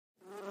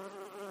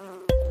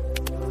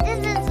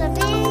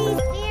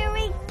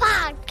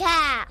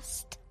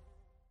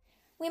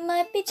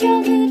might be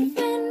childhood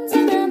friends,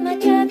 and I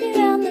might drive you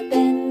round the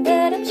bend,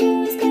 but I'm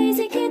sure as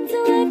crazy kids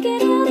will work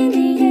it out in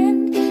the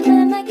end.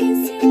 I might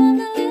kiss you on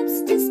the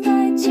lips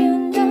despite your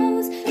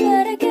nose,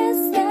 but I guess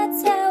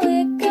that's how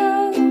it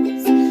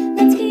goes.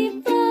 Let's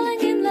keep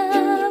falling in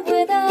love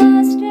with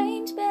our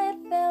strange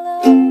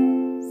bedfellows.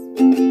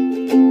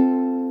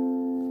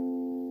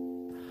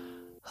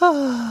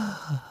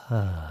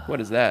 What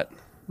is that?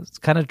 It's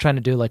kind of trying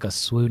to do like a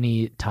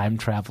swoony, time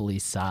travel-y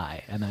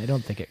sigh, and I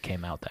don't think it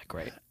came out that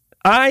great.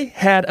 I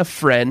had a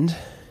friend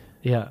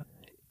Yeah.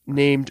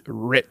 named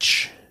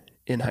Rich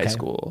in high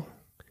school.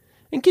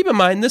 And keep in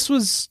mind, this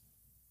was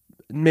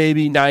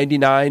maybe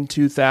 99,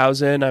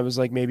 2000. I was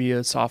like maybe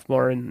a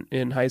sophomore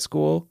in high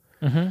school.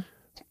 Mm-hmm.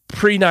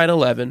 Pre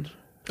 9/11,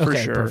 for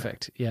Okay, sure.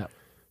 perfect. Yeah.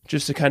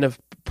 Just to kind of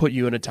put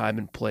you in a time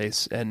and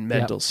place and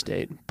mental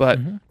state. But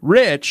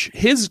Rich,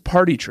 his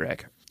party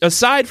trick,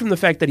 aside from the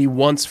fact that he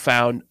once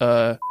found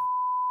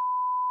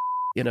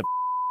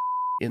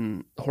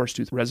in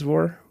Horsetooth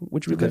Reservoir,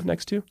 which we live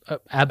next to.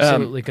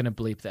 Absolutely going to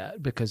bleep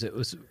that because it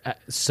was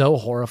so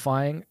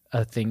horrifying,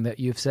 a thing that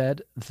you've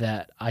said,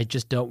 that I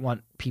just don't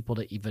want people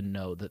to even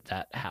know that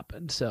that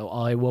happened. So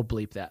I will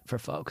bleep that for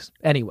folks.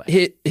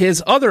 Anyway.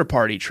 His other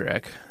party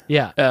trick,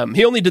 Yeah.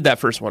 he only did that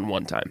first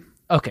one time.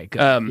 Okay,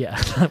 good.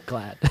 Yeah, I'm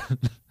glad.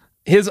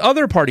 His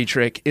other party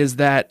trick is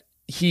that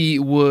he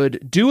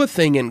would do a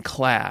thing in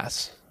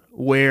class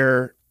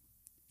where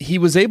he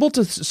was able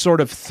to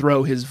sort of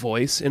throw his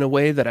voice in a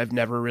way that I've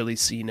never really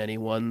seen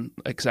anyone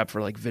except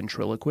for like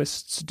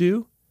ventriloquists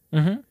do.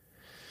 Mm-hmm.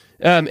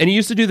 And he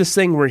used to do this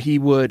thing where he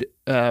would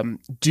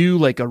do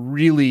like a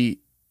really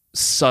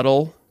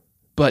subtle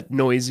but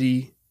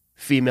noisy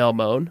female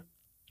moan.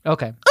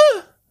 Okay.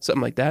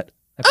 Something like that.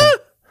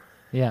 Okay.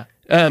 Yeah.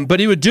 But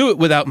he would do it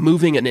without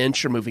moving an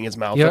inch or moving his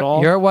mouth at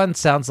all. Your one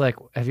sounds like,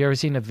 have you ever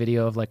seen a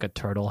video of like a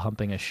turtle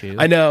humping a shoe?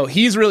 I know.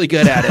 He's really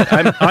good at it.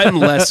 I'm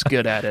less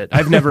good at it.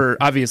 I've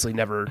obviously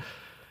never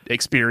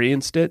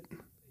experienced it.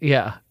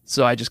 Yeah.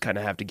 So I just kind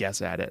of have to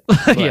guess at it.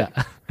 But, Yeah.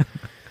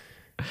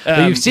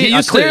 But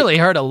you've clearly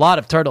heard a lot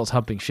of turtles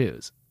humping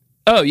shoes.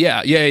 Oh,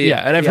 yeah.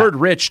 And I've heard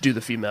Rich do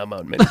the female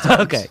moan many times.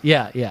 Okay.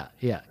 Yeah.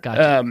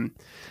 Gotcha.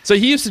 So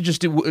he used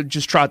to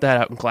just trot that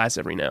out in class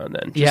every now and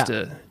then,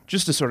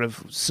 just to sort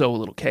of sow a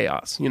little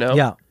chaos, you know?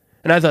 Yeah.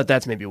 And I thought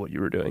that's maybe what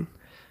you were doing.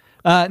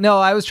 No,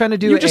 I was trying to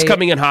do. You're just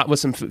coming in hot with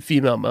some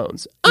female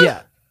moans.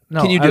 Yeah.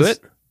 No, Can you do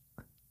it?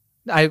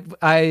 I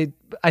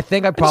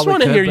think I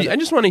probably could. I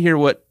just want to hear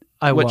what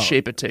won't.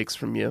 shape it takes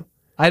from you.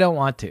 I don't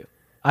want to.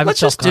 Let's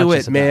just do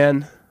it,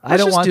 man. I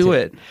don't want to do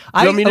it.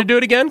 You want me to do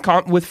it again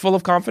with full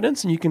of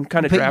confidence, and you can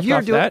kind of draft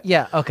off that?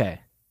 Yeah.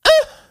 Okay.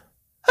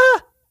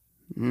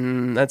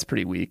 That's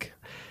pretty weak.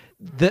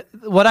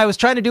 What I was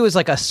trying to do is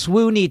like a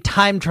swoony,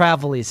 time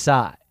travel-y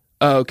sigh.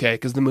 Oh, okay,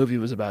 because the movie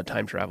was about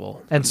time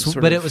travel.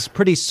 But it was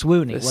pretty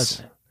swoony,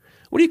 wasn't it?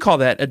 What do you call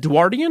that?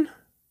 Edwardian?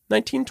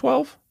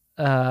 1912?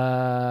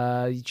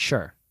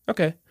 Sure.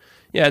 Okay.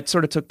 Yeah, it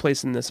sort of took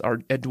place in this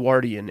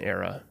Edwardian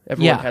era.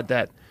 Everyone had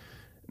that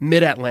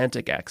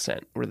mid-Atlantic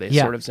accent where they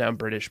sort of sound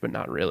British, but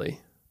not really.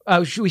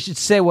 We should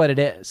say what it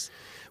is.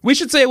 We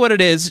should say what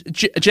it is.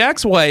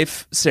 Jack's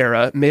wife,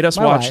 Sarah, made us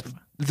watch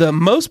the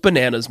most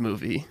bananas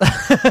movie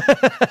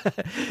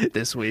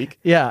this week.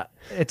 Yeah,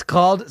 it's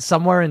called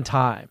Somewhere in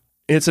Time.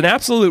 It's an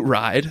absolute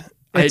ride.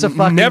 It's I a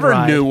fucking never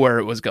ride. knew where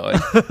it was going.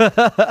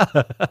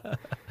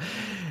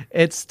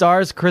 It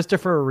stars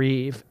Christopher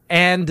Reeve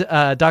and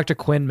Dr.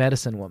 Quinn,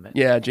 Medicine Woman.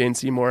 Yeah, Jane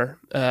Seymour.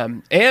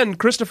 And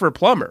Christopher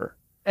Plummer.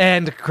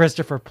 And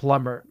Christopher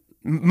Plummer.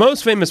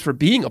 Most famous for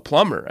being a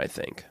plumber, I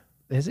think.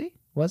 Is he?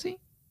 Was he?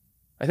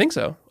 I think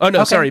so. Oh,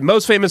 no, sorry.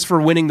 Most famous for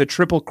winning the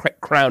Triple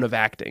Crown of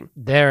acting.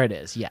 There it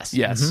is. Yes.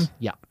 Yes. Mm-hmm.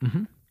 Yeah.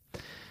 Mm-hmm.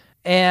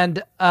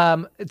 And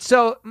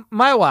so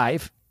my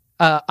wife,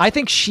 I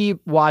think she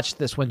watched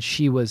this when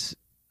she was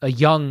a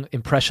young,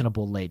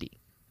 impressionable lady.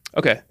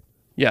 Okay.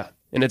 Yeah.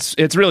 And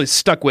it's really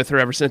stuck with her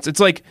ever since. It's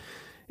like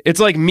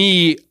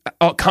me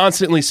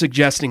constantly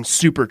suggesting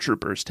Super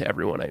Troopers to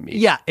everyone I meet.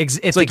 Yeah, it's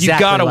like exactly you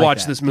gotta like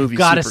watch that. this movie. You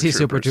gotta see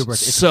Super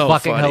Troopers. It's so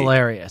fucking funny.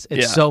 hilarious.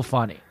 It's so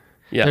funny.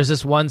 Yeah. There's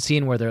this one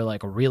scene where they're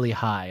like really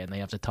high and they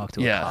have to talk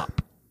to a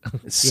cop.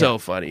 It's so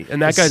funny.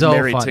 And that guy's so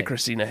married funny. to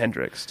Christina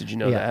Hendricks. Did you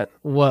know Yeah. that?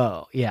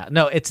 Whoa. Yeah.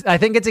 No, I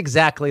think it's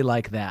exactly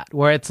like that,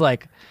 where it's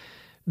like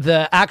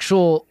the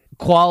actual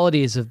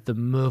qualities of the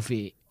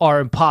movie are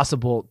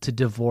impossible to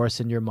divorce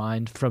in your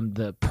mind from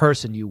the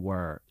person you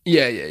were.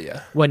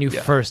 Yeah. When you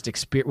first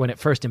when it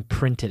first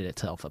imprinted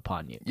itself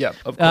upon you. Yeah,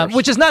 of course.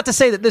 Which is not to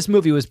say that this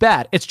movie was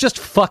bad. It's just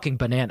fucking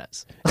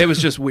bananas. It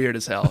was just weird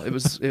as hell. It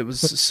was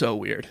so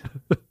weird.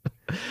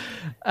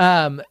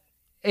 I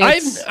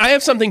I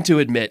have something to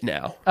admit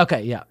now.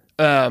 Okay, yeah.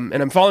 And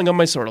I'm falling on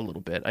my sword a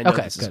little bit. I know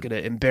this is good.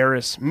 going to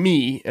embarrass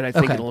me, and I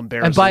think it'll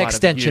embarrass and by a lot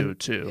extension, of you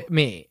too.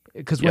 Me.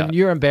 Because when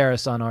you're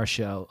embarrassed on our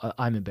show,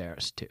 I'm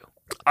embarrassed too.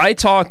 I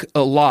talk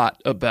a lot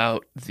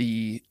about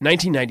the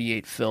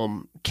 1998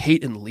 film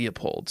Kate and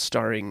Leopold,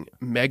 starring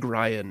Meg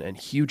Ryan and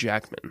Hugh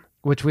Jackman.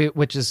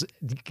 Which is,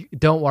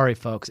 don't worry,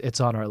 folks,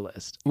 it's on our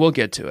list. We'll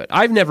get to it.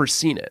 I've never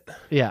seen it.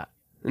 Yeah.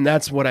 And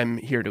that's what I'm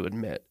here to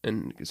admit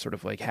and sort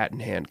of like hat in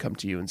hand come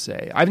to you and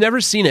say, I've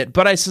never seen it,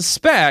 but I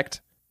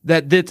suspect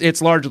that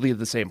it's largely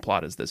the same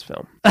plot as this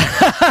film.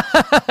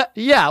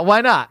 Yeah,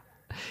 why not?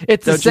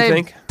 It's the Don't you same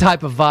think?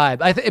 type of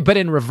vibe, but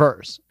in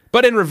reverse.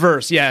 But in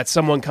reverse, yeah, it's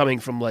someone coming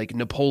from like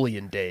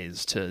Napoleon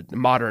days to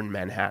modern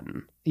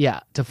Manhattan. Yeah,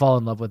 to fall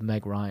in love with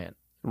Meg Ryan.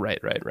 Right.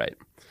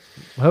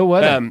 Who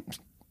would?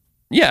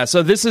 Yeah,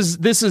 so this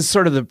is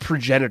sort of the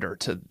progenitor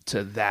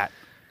to that.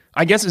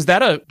 I guess, is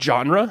that a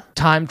genre?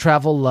 Time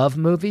travel love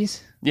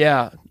movies?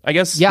 Yeah, I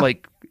guess Yeah.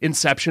 like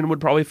Inception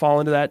would probably fall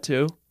into that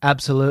too.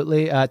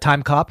 Absolutely.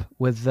 Time Cop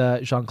with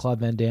Jean-Claude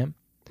Van Damme.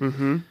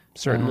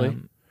 Certainly.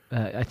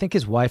 I think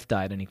his wife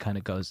died, and he kind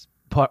of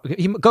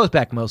goes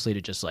back mostly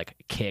to just like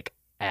kick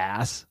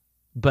ass.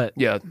 But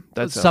Yeah,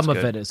 that sounds some of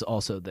good. it is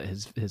also that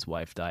his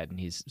wife died, and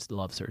he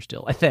loves her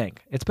still. I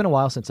think it's been a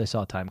while since I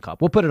saw Time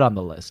Cop. We'll put it on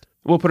the list.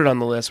 We'll put it on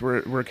the list.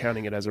 We're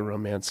counting it as a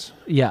romance.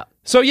 Yeah.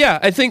 So yeah,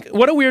 I think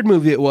what a weird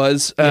movie it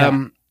was.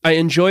 Yeah. I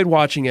enjoyed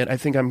watching it. I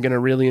think I'm going to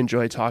really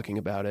enjoy talking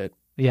about it.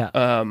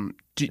 Yeah.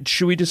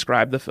 Should we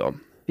describe the film?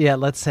 Yeah,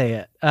 let's say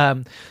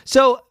it.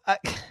 So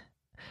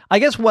I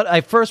guess what I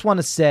first want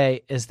to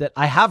say is that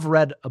I have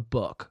read a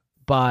book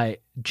by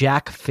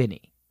Jack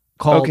Finney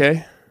called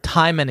Okay.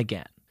 Time and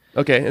Again.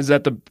 Okay, is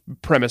that the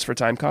premise for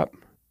Time Cop?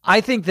 I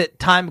think that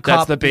Time That's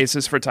Cop the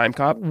basis for Time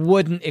Cop?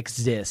 wouldn't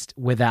exist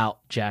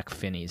without Jack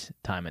Finney's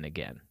Time and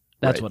Again.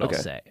 That's Right, what okay.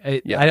 I'll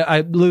say. Yeah.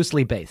 I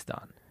loosely based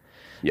on.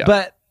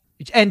 Yeah.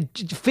 And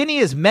Finney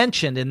is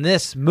mentioned in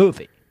this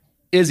movie.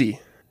 Izzy.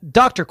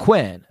 Dr.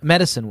 Quinn,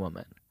 medicine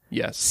woman,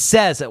 Yes.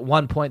 says at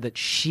one point that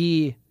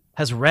she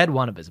has read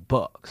one of his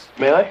books.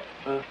 May I?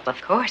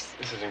 Of course.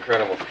 This is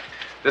incredible.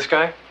 This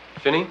guy,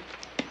 Finney,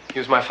 he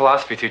was my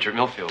philosophy teacher at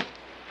Millfield.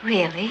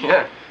 Really?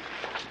 Yeah.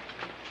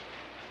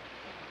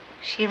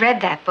 She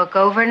read that book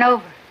over and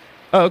over.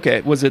 Oh,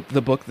 okay. Was it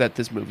the book that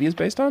this movie is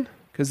based on?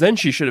 Because then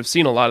she should have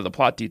seen a lot of the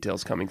plot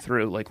details coming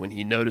through, like when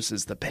he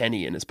notices the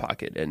penny in his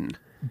pocket and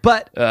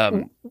But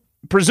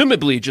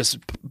presumably just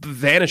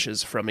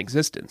vanishes from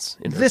existence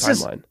in her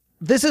timeline.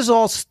 This is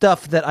all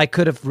stuff that I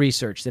could have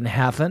researched and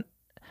haven't.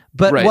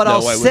 But Right, what no,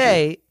 I'll why would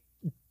say,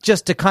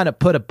 just to kind of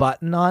put a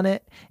button on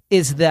it,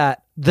 is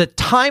that the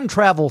time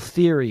travel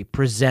theory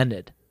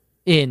presented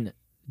in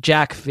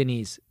Jack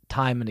Finney's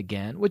Time and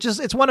Again,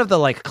 it's one of the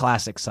like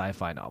classic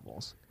sci-fi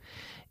novels,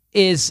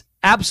 is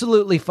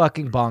absolutely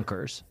fucking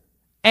bonkers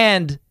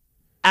and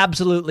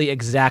absolutely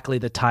exactly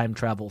the time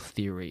travel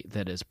theory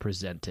that is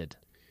presented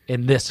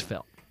in this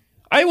film.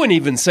 I wouldn't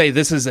even say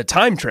this is a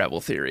time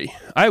travel theory.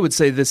 I would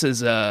say this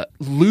is a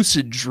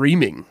lucid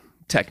dreaming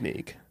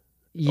technique.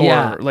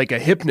 Yeah. Or like a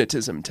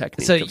hypnotism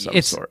technique So of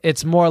some sort.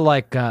 it's more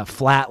like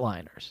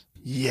Flatliners.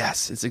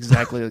 Yes, it's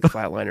exactly like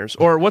Flatliners.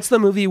 Or what's the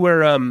movie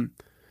where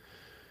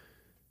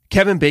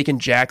Kevin Bacon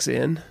jacks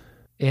in?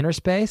 Inner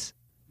Space?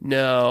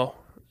 No,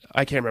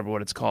 I can't remember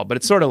what it's called, but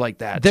it's sort of like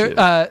that There,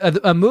 too.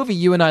 a movie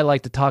you and I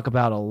like to talk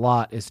about a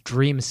lot is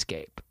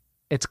Dreamscape.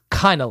 It's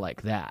kind of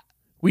like that.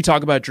 We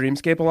talk about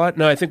Dreamscape a lot.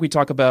 No, I think we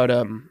talk about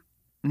the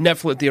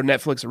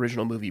Netflix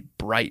original movie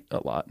Bright a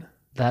lot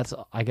That's,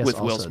 I guess, with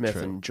also Will Smith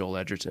true. and Joel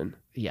Edgerton.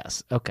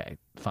 Yes. Okay.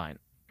 Fine.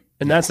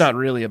 And that's not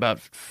really about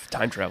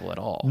time travel at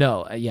all.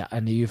 No. Yeah.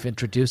 And you've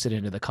introduced it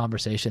into the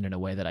conversation in a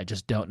way that I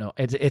just don't know.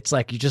 It's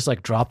like you just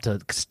like dropped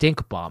a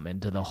stink bomb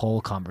into the whole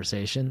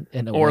conversation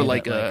in a Or way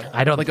like that, a-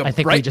 I don't. like a I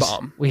think bright we just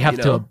bomb, we have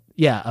you to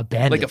know?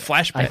 abandon Like a it.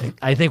 flashbang.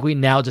 I think we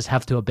now just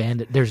have to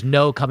abandon. There's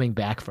no coming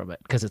back from it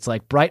because it's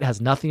like Bright has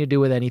nothing to do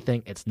with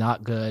anything. It's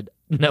not good.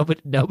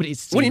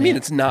 Nobody's seen What do you mean it.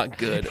 it's not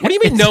good? What do you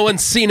mean no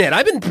one's seen it?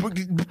 I've been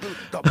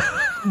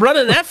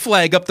running that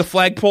flag up the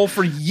flagpole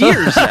for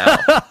years now.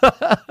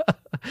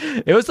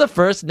 It was the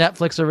first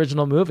Netflix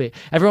original movie.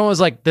 Everyone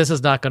was like, "This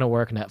is not going to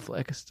work,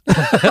 Netflix."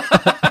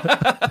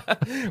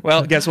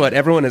 Well, guess what?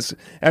 Everyone is,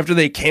 after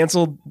they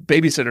canceled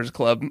Babysitter's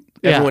Club,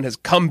 everyone has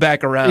come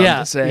back around Yeah,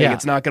 to saying yeah.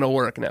 it's not going to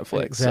work,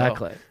 Netflix.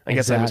 Exactly. So I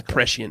guess I was Exactly.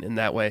 prescient in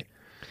that way.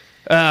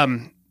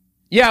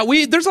 Yeah,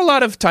 there's a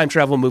lot of time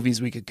travel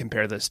movies we could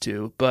compare this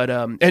to, but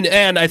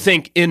and I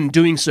think in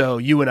doing so,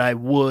 you and I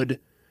would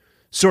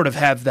sort of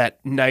have that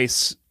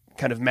nice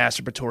kind of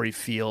masturbatory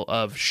feel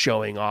of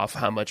showing off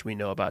how much we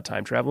know about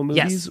time travel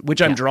movies, Yes.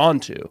 which I'm Yeah. drawn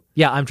to,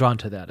 Yeah, I'm drawn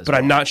to that as but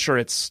well. I'm not sure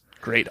it's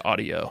great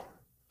audio.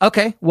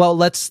 Okay, well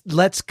let's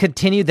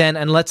continue then,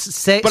 and let's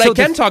say. But so I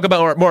can talk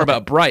about more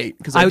about Bright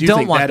because I do don't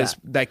think want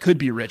that could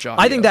be rich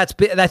audio. I think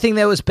I think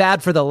that was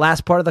bad for the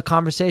last part of the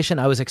conversation.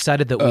 I was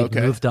excited that we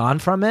Okay. moved on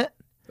from it.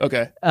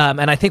 okay.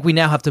 And I think we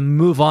now have to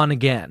move on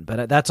again,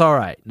 but that's all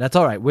right. That's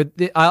all right.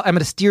 I'm going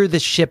to steer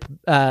this ship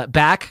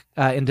back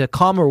into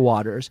calmer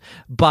waters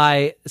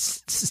by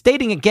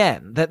stating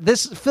again that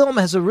this film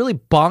has a really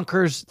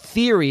bonkers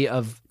theory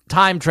of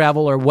time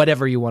travel or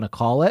whatever you want to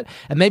call it,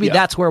 and maybe Yeah.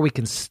 that's where we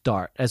can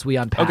start as we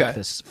unpack Okay.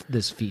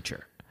 this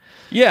feature.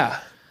 Yeah.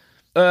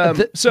 Why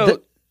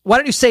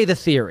don't you say the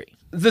theory?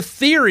 The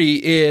theory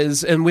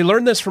is, and we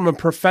learned this from a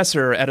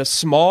professor at a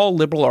small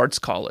liberal arts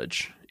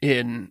college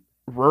in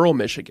rural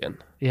Michigan.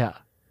 Yeah.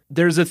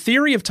 There's a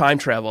theory of time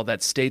travel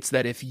that states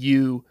that if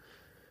you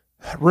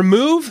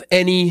remove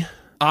any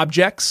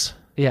objects,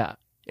 Yeah.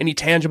 any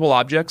tangible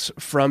objects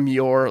from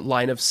your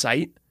line of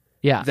sight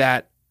Yeah.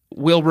 that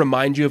will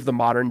remind you of the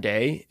modern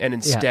day and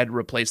instead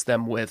replace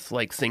them with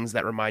like things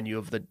that remind you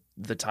of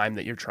the time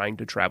that you're trying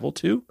to travel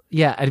to.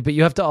 Yeah, but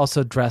you have to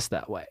also dress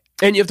that way.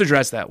 And you have to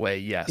dress that way,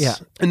 yes. Yeah.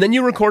 And then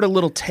you record a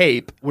little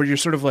tape where you're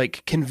sort of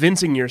like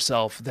convincing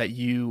yourself that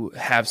you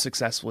have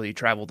successfully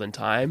traveled in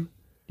time.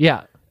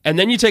 Yeah. And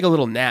then you take a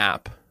little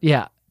nap.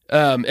 Yeah.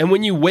 And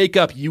when you wake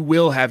up, you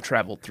will have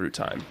traveled through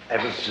time.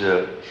 I was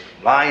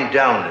lying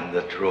down in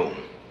that room.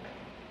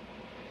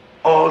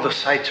 All the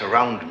sights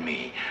around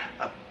me,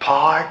 a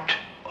part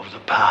of the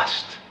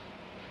past.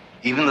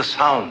 Even the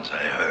sounds I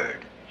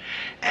heard.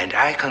 And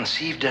I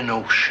conceived a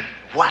notion.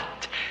 What?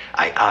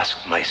 I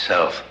asked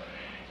myself,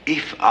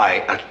 if I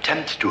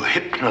attempt to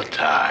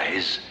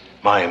hypnotize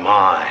my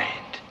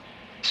mind,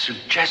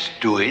 suggest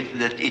to it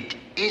that it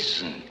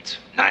isn't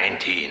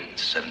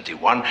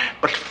 1971,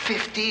 but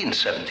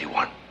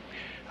 1571.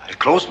 I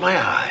closed my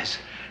eyes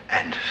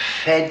and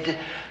fed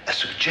a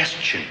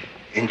suggestion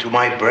into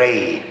my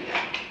brain.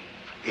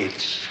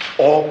 It's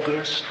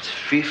August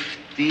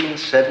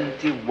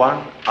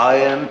 1571. I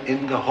am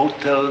in the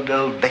Hotel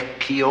del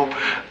Vecchio,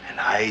 and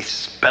I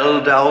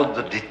spelled out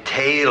the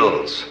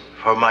details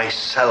for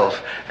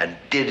myself and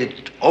did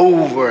it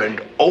over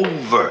and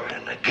over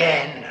and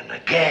again and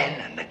again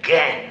and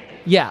again.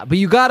 Yeah, but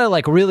you gotta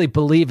like really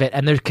believe it,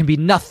 and there can be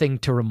nothing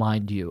to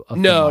remind you of.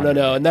 No,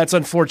 and that's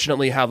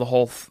unfortunately how the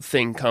whole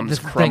thing comes This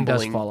thing crumbling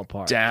does fall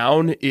apart.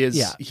 down.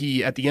 Is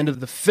he at the end of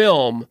the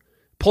film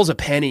pulls a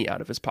penny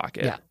out of his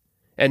pocket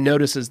and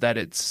notices that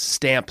its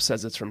stamp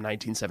says it's from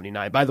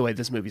 1979. By the way,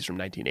 this movie's from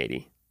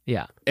 1980.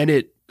 Yeah, and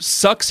it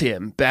sucks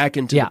him back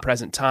into the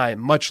present time,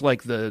 much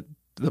like the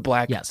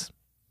black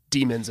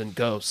demons and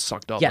ghosts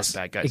sucked all those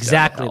bad guys.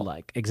 exactly down to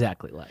hell.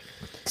 exactly like.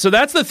 So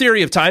that's the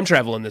theory of time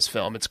travel in this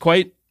film. It's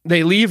quite.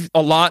 They leave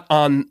a lot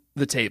on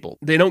the table.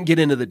 They don't get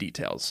into the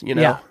details, you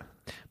know? Yeah.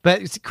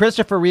 But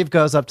Christopher Reeve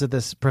goes up to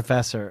this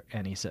professor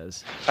and he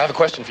says, I have a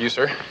question for you,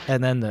 sir.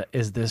 and then the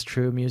 "Is this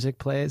true?" music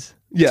plays.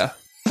 Yeah.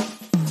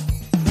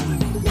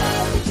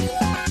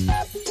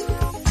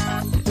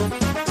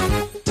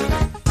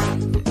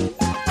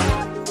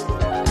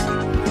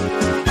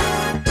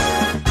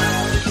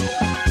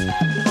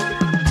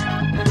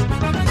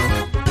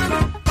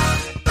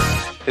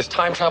 Is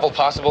time travel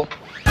possible?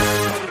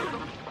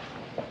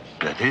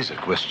 That is a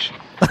question.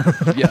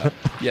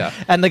 Yeah.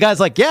 And the guy's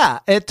like, yeah,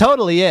 it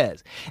totally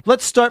is.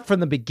 Let's start from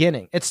the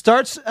beginning. It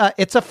starts,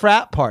 it's a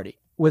frat party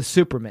with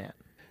Superman.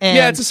 And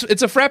Yeah,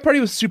 it's a frat party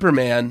with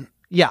Superman.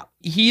 yeah.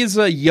 He is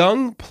a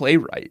young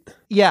playwright.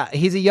 Yeah,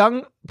 he's a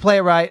young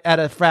playwright at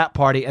a frat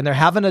party, and they're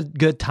having a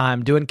good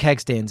time doing keg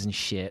stands and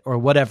shit, or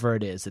whatever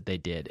it is that they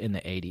did in the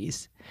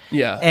 80s.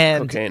 Yeah,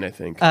 And, cocaine, I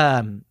think.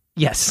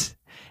 Yes.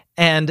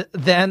 And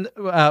then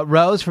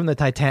Rose from the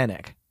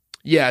Titanic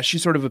Yeah, she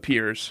sort of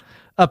appears.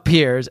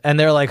 and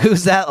they're like,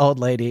 who's that old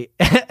lady?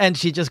 And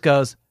she just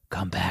goes,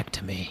 come back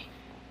to me.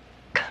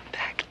 Come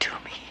back to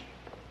me.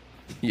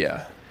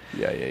 Yeah.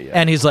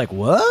 And he's like,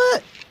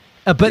 what?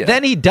 But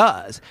then he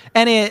does.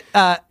 And it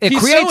He's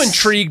creates... so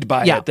intrigued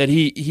by it that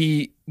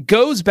he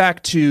goes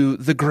back to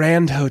the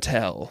Grand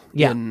Hotel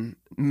in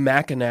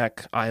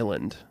Mackinac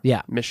Island,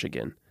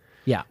 Michigan.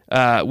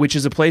 Yeah. Which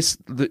is a place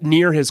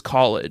near his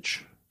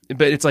college,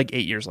 but it's like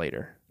 8 years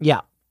later.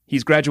 Yeah.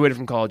 He's graduated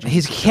from college.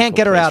 He can't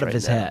get her out of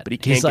his head. But he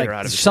can't He's get like, her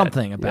out of his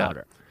something head. about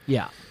her.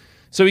 Yeah.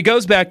 So he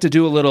goes back to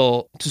do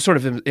to sort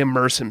of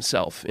immerse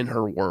himself in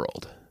her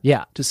world.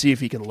 Yeah. To see if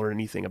he can learn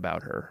anything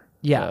about her.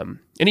 Yeah. And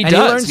he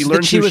does. He learns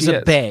that she who was a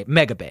is. babe,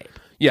 mega babe.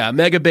 Yeah,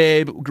 mega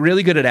babe,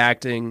 really good at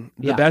acting,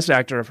 the Yeah. best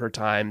actor of her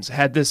times,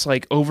 had this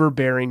like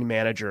overbearing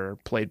manager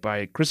played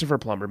by Christopher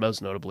Plummer,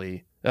 most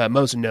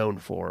known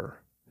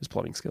for his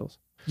plumbing skills.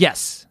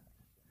 Yes.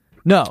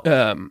 No.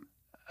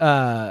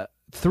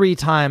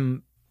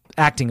 3-time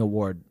acting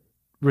award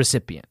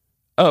recipient.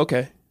 Oh,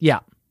 okay. Yeah.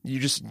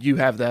 You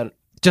have that.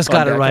 Just on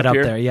got it deck right up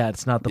here? there. Yeah,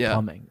 it's not the Yeah.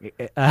 plumbing.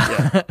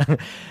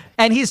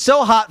 And he's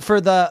so hot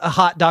for the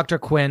hot Dr.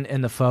 Quinn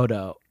in the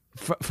photo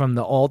from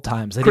the old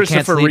times. That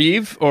Christopher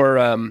Reeve or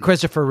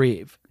Christopher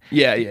Reeve.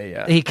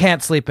 Yeah. He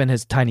can't sleep in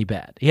his tiny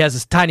bed. He has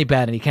this tiny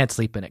bed and he can't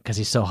sleep in it because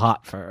he's so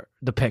hot for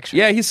the picture.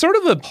 Yeah, he's sort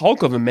of a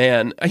Hulk of a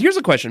man. Here's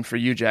a question for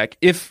you, Jack.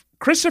 If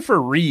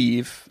Christopher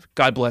Reeve,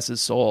 God bless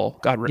his soul,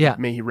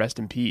 may he rest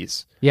in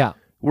peace, Yeah.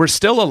 were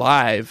still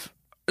alive.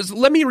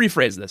 Let me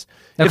rephrase this.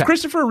 If Okay.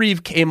 Christopher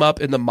Reeve came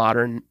up in the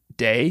modern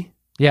day,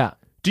 Yeah.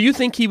 do you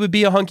think he would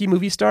be a hunky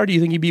movie star? Do you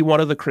think he'd be one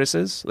of the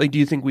Chris's? Like, do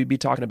you think we'd be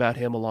talking about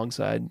him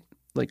alongside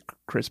like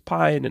Chris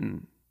Pine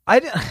and?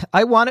 I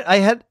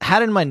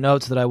had in my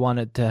notes that I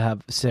wanted to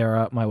have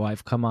Sarah, my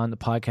wife, come on the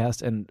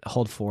podcast and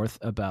hold forth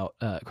about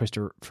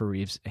Christopher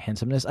Reeve's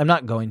handsomeness. I'm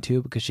not going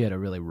to because she had a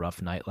really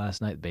rough night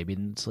last night. The baby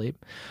didn't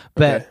sleep,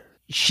 but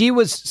she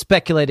was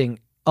speculating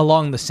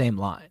along the same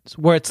lines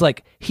where it's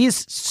like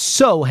he's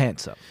so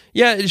handsome.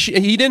 Yeah,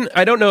 he didn't.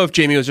 I don't know if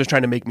Jamie was just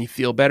trying to make me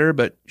feel better,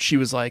 but she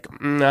was like,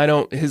 I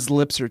don't. His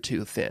lips are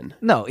too thin.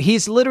 No,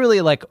 he's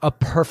literally like a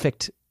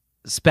perfect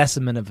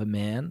specimen of a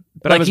man.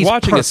 But like, I was he's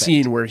watching perfect. a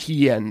scene where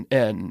he and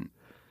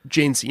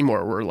Jane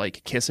Seymour were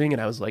like kissing,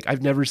 and I was like,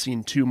 I've never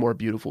seen two more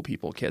beautiful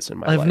people kiss in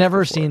my life. I've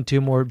never before. seen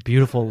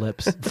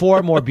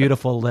four more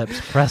beautiful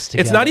lips pressed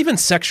together. It's not even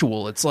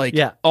sexual. It's like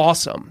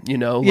awesome, you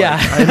know? Like, Yeah.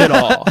 I'm in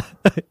awe.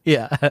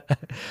 Yeah.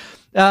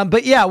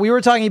 But yeah, we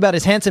were talking about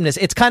his handsomeness.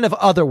 It's kind of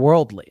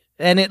otherworldly,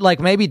 and it like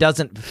maybe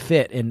doesn't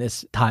fit in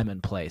this time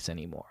and place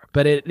anymore.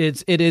 But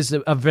it is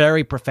a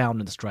very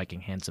profound and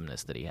striking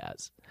handsomeness that he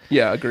has.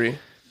 Yeah, agree.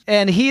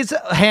 And he's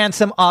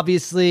handsome,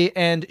 obviously,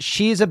 and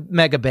she's a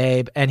mega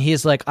babe. And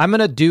he's like, I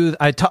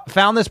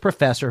found this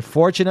professor.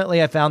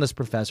 Fortunately, I found this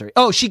professor.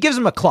 Oh, she gives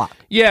him a clock.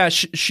 Yeah,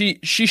 she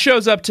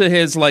shows up to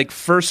his like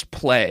first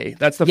play.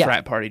 That's the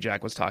frat party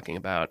Jack was talking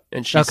about.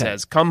 And she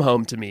says, come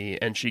home to me.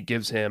 And she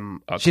gives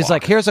him a She's clock.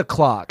 like, here's a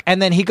clock.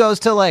 And then he goes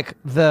to like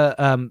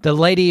the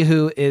lady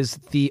who is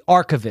the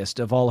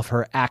archivist of all of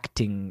her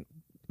acting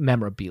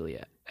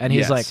memorabilia. And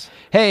he's like,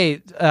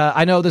 hey,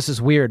 I know this is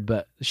weird,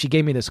 but she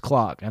gave me this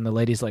clock. And the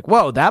lady's like,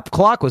 whoa, that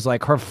clock was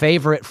like her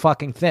favorite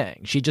fucking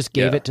thing. She just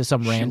gave it to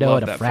some rando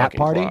at a frat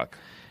party.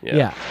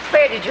 Yeah.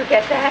 Where did you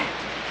get that?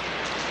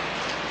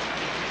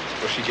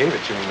 Well, she gave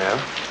it to me, ma'am.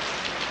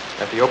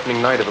 At the opening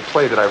night of a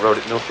play that I wrote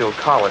at Millfield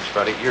College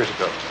about 8 years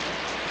ago.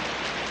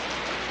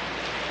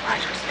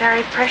 Well, it was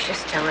very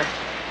precious to her.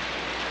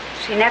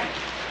 She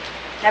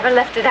never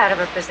left it out of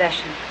her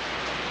possession.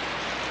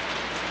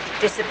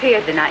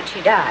 Disappeared the night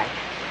she died.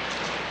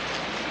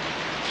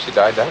 She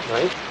died that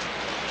night?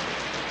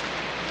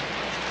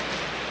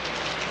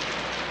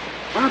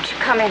 Won't you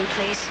come in,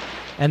 please?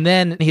 And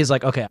then he's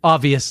like, okay,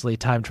 obviously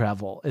time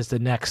travel is the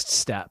next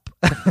step.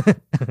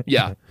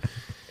 Yeah.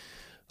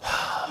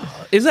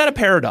 Is that a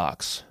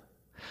paradox?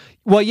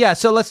 Well, yeah,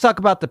 so let's talk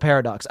about the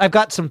paradox. I've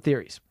got some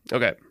theories.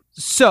 Okay.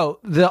 So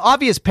the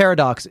obvious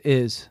paradox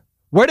is,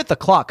 where did the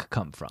clock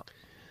come from?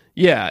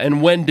 Yeah,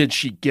 and when did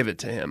she give it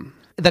to him?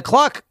 The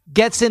clock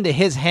gets into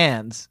his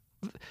hands.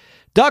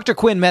 Dr.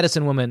 Quinn,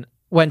 medicine woman,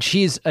 when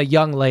she's a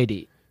young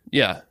lady,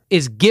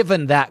 is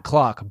given that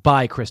clock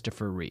by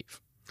Christopher Reeve.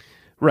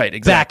 Right,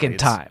 exactly. Back in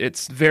time.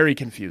 It's very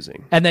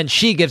confusing. And then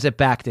she gives it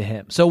back to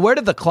him. So where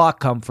did the clock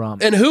come from?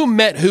 And who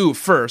met who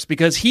first?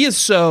 Because he is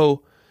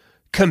so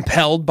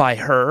compelled by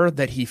her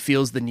that he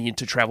feels the need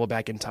to travel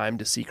back in time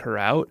to seek her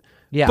out.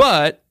 Yeah.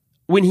 But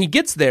when he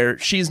gets there,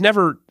 she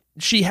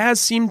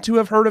has seemed to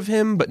have heard of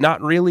him, but not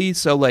really.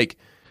 So like,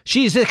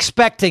 she's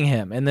expecting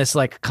him in this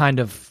like kind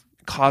of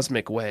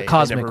cosmic way.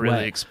 Cosmic they never really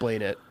way.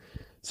 explain it.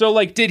 So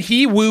like, did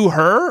he woo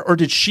her or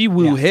did she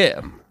woo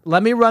him?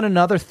 Let me run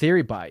another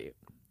theory by you.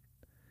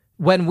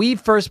 When we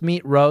first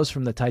meet Rose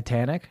from the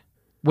Titanic,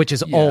 which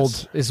is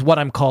old, is what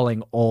I'm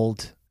calling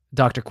old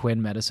Dr.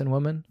 Quinn medicine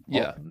woman,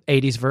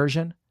 80s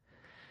version.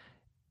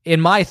 In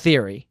my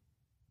theory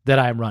that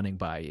I'm running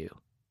by you,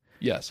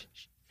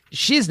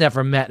 she's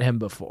never met him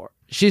before.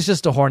 She's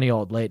just a horny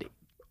old lady.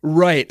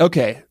 Right.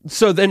 Okay.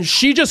 So then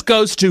she just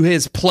goes to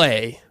his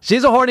play.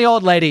 She's a horny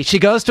old lady. She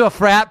goes to a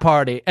frat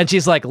party and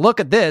she's like,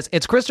 look at this.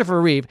 It's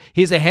Christopher Reeve.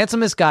 He's the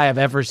handsomest guy I've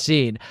ever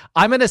seen.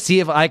 I'm going to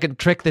see if I can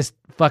trick this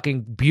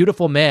fucking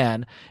beautiful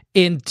man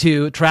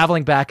into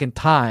traveling back in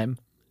time.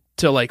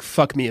 To like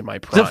fuck me in my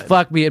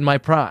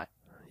prime.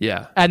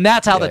 Yeah. And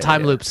that's how the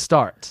time loop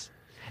starts.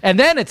 And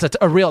then it's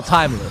a real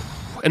time loop.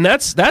 And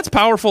that's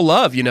powerful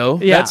love, you know?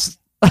 Yeah.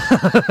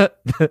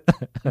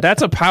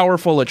 That's a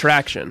powerful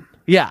attraction.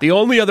 Yeah. The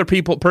only other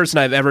person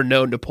I've ever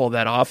known to pull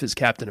that off is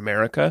Captain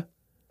America.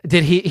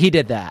 Did he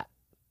did that?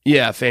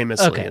 Yeah,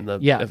 famously in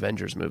the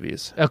Avengers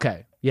movies.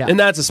 Okay. Yeah. And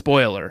that's a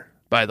spoiler,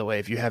 by the way,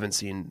 if you haven't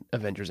seen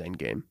Avengers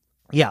Endgame.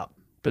 Yeah.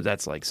 But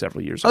that's like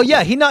several years ago. Oh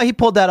yeah, he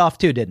pulled that off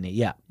too, didn't he?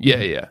 Yeah.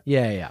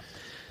 Yeah.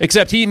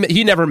 Except he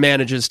never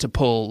manages to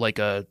pull like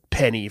a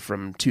penny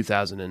from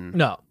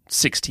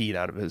 2016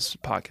 out of his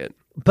pocket.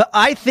 But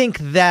I think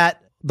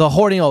that the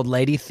horny old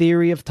lady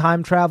theory of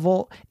time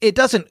travel, it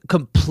doesn't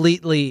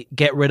completely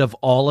get rid of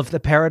all of the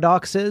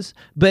paradoxes,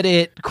 but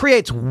it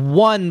creates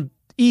one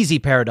easy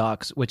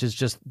paradox, which is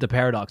just the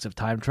paradox of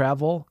time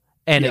travel.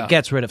 And it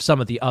gets rid of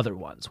some of the other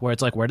ones where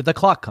it's like, where did the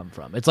clock come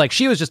from? It's like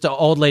she was just an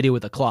old lady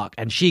with a clock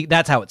and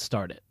that's how it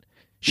started.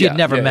 She had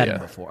never met him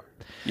before.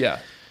 Yeah.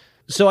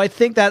 So I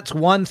think that's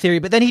one theory,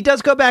 but then he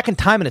does go back in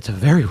time and it's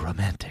very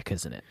romantic,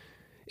 isn't it?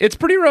 It's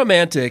pretty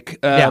romantic.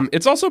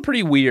 It's also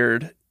pretty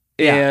weird.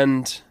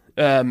 And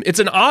it's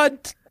an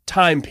odd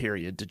time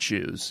period to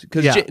choose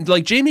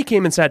because Jamie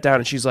came and sat down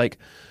and she's like,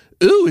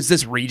 ooh, is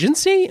this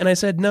Regency? And I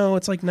said, no,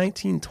 it's like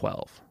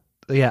 1912.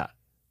 Yeah.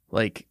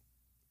 Like,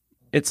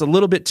 it's a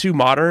little bit too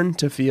modern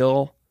to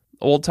feel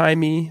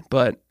old-timey,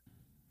 but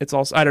it's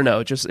also, I don't know,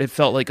 it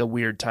felt like a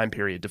weird time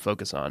period to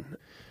focus on.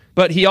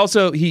 But he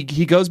also, he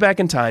goes back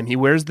in time. He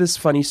wears this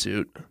funny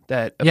suit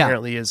that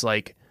apparently is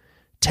like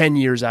 10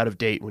 years out of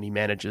date when he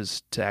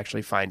manages to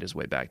actually find his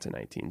way back to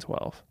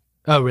 1912.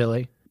 Oh,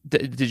 really?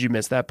 Did you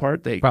miss that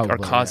part? They are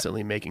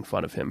constantly making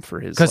fun of him for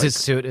his because his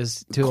suit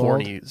is too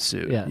corny old?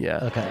 Suit. Yeah.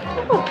 Okay.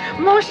 Oh,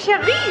 mon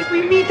chéri,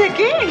 we meet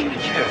again.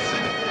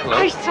 Yes. Hello.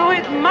 I so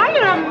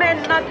admire a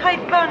man not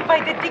hidebound by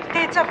the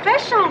dictates of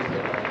fashion.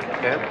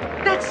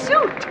 Yeah? That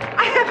suit.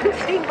 I haven't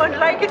seen one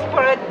like it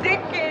for a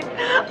decade.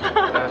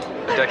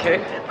 A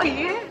decade? Oh,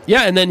 yeah.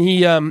 Yeah, and then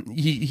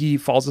he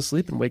falls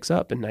asleep and wakes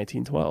up in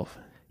 1912.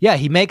 Yeah,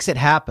 he makes it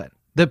happen.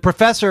 The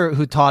professor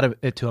who taught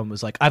it to him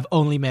was like, I've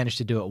only managed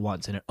to do it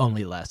once, and it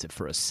only lasted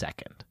for a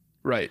second.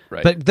 Right.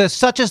 But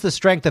such is the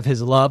strength of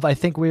his love, I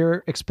think we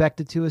were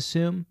expected to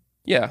assume.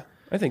 Yeah,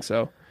 I think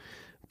so.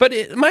 But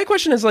my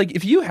question is, like,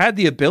 if you had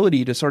the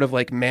ability to sort of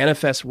like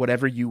manifest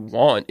whatever you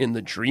want in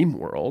the dream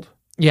world,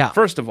 Yeah.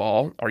 first of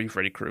all, are you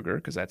Freddy Krueger?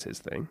 Because that's his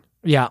thing.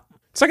 Yeah.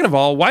 Second of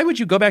all, why would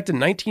you go back to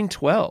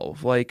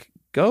 1912? Like,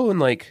 go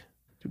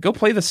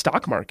play the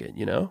stock market,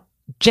 you know?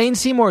 Jane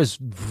Seymour is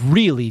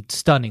really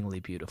stunningly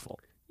beautiful.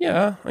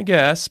 Yeah, I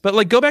guess. But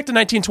like, go back to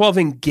 1912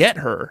 and get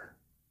her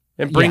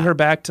and bring Yeah. her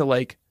back to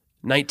like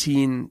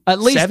 1970. At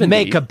least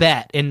make a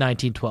bet in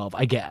 1912,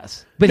 I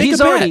guess. But Make a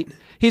bet.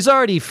 he's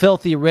already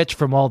filthy rich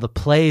from all the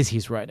plays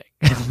he's writing.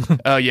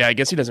 Oh, yeah, I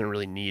guess he doesn't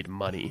really need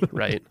money,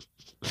 right?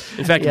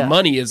 In fact, Yeah.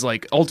 money is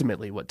like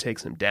ultimately what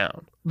takes him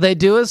down. They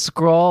do a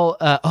scroll.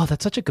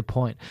 That's such a good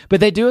point. But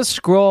they do a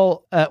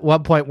scroll at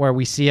one point where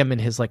we see him in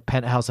his like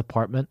penthouse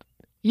apartment.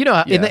 You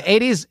know, in Yeah. the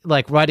 80s,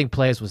 like writing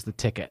plays was the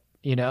ticket,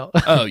 you know?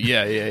 Oh,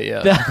 yeah.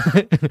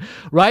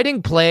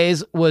 Writing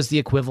plays was the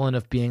equivalent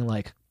of being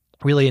like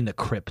really into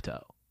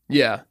crypto.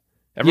 Yeah.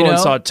 Everyone know?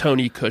 saw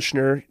Tony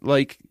Kushner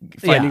like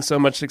finding Yeah. so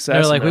much success.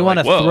 They're like, and we want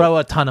to "Whoa." throw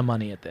a ton of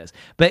money at this.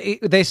 But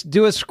they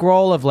do a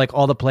scroll of like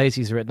all the plays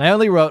he's written. I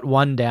only wrote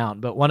one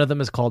down, but one of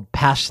them is called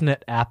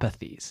Passionate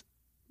Apathies.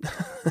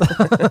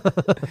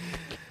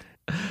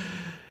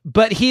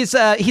 But he's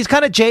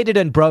kind of jaded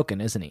and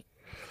broken, isn't he?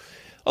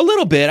 A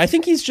little bit. I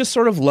think he's just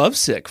sort of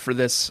lovesick for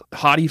this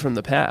hottie from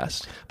the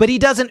past. But he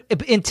doesn't,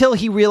 until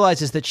he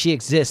realizes that she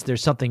exists,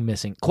 there's something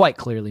missing, quite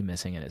clearly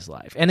missing in his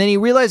life. And then he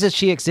realizes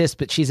she exists,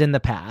 but she's in the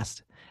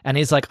past. And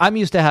he's like, I'm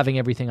used to having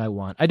everything I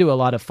want. I do a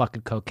lot of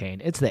fucking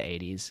cocaine. It's the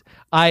 80s.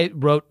 I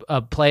wrote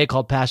a play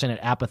called Passionate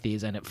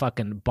Apathies, and it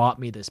fucking bought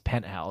me this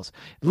penthouse.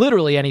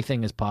 Literally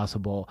anything is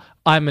possible.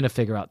 I'm going to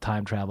figure out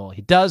time travel.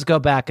 He does go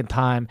back in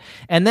time.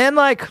 And then,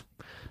 like,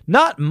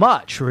 not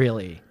much,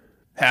 really.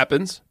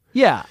 Happens.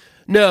 Yeah.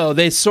 No,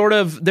 they sort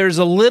of, there's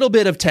a little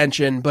bit of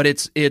tension, but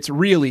it's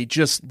really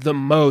just the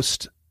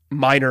most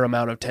minor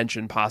amount of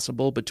tension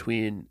possible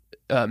between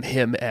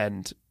him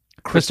and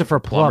Christopher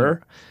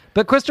Plummer.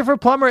 But Christopher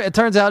Plummer, it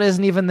turns out,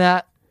 isn't even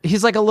that.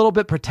 He's like a little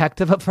bit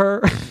protective of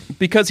her.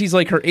 Because he's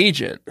like her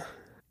agent.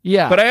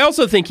 Yeah. But I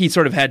also think he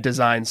sort of had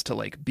designs to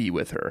like be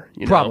with her.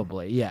 You know?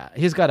 Probably, yeah.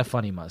 He's got a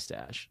funny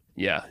mustache.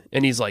 Yeah.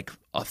 And he's like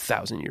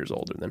 1,000 years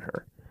older than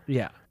her.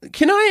 Yeah.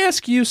 Can I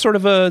ask you sort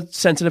of a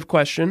sensitive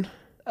question?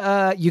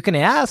 You can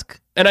ask.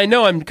 And I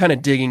know I'm kind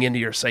of digging into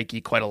your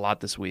psyche quite a lot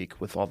this week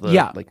with all the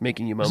like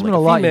making you moan There's like been a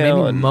lot. You made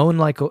female me and moan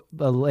like a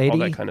lady. all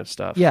that kind of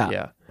stuff.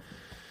 Yeah.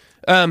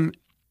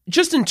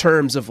 Just in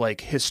terms of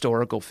like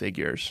historical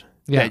figures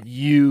Yeah. that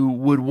you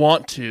would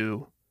want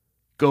to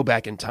go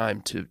back in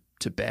time to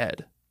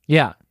bed.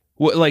 Yeah.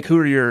 Like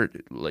who's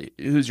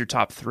your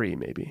top three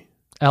maybe?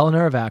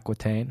 Eleanor of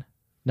Aquitaine,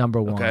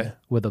 number one, Okay.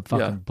 with a fucking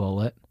Yeah.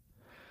 bullet.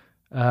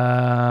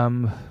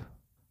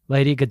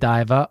 Lady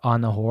Godiva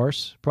on the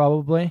horse,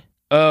 probably.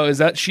 Oh, is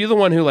that she the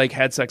one who like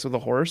had sex with a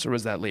horse, or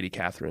was that Lady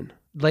Catherine?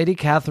 Lady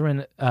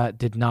Catherine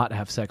did not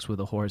have sex with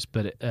a horse,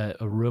 but a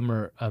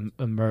rumor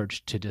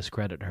emerged to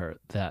discredit her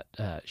that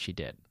she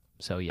did.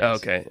 So yes. Oh,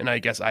 okay, and I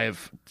guess I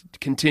have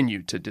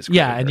continued to discredit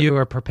Yeah, and her. you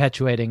are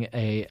perpetuating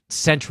a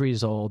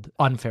centuries-old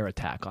unfair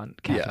attack on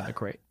Catherine Yeah. the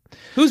Great.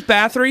 Who's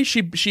Bathory?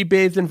 She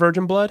bathed in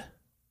virgin blood?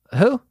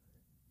 Who?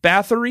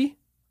 Bathory?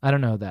 I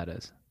don't know who that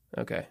is.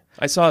 Okay.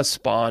 I saw a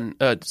Spawn,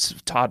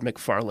 Todd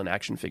McFarlane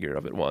action figure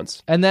of it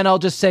once. And then I'll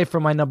just say for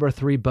my number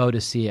 3,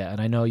 Boadicea, and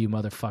I know you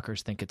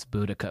motherfuckers think it's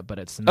Boudica, but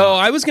it's not. Oh,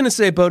 I was going to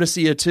say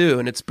Boadicea too,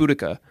 and it's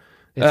Boudica.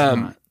 It's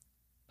not.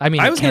 I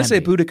mean, I it was going can to say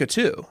be. Boudica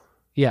too.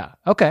 Yeah.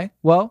 Okay.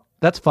 Well,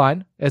 that's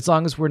fine as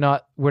long as we're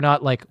not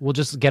like we'll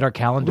just get our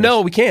calendars.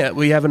 No, we can't.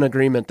 We have an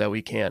agreement that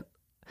we can't.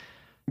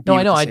 No, be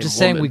I know. with the I'm same just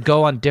saying we woman.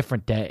 go on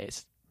different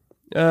days.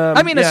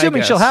 I mean, yeah,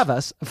 assuming she'll guess. have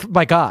us.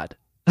 My God.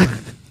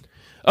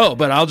 Oh,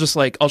 but I'll just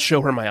I'll show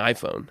her my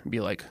iPhone and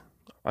be like,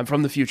 I'm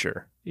from the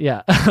future.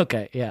 Yeah.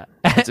 Okay. Yeah.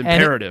 It's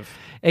imperative.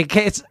 In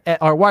case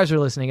our wives are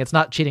listening, it's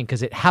not cheating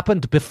because it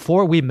happened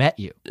before we met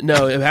you.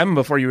 No, it happened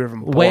before you were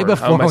even born. Way How am I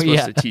before, supposed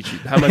yeah. to teach you?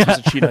 How am I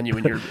supposed to cheat on you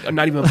when you're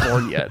not even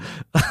born yet?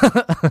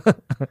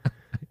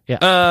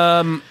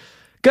 Yeah.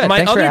 Good. my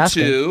Thanks for other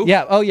asking. two-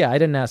 Yeah. Oh, yeah. I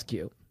didn't ask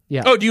you.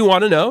 Yeah. Oh, do you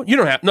want to know? You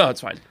don't have. No, it's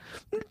fine.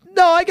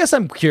 No, I guess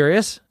I'm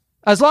curious.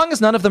 As long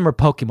as none of them are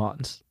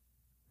Pokemons.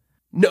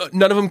 No,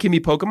 none of them can be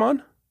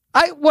Pokemon.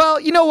 Well,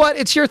 you know what?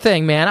 It's your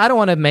thing, man. I don't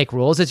want to make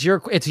rules. It's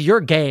your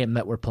game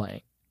that we're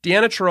playing.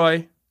 Deanna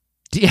Troy.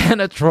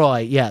 Deanna Troy.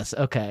 Yes.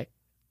 Okay.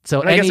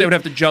 So And I guess I would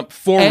have to jump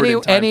forward in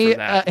time any for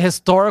that.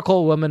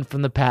 historical woman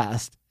from the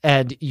past,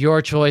 and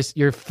your choice,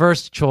 your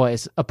first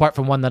choice, apart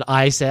from one that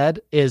I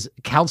said, is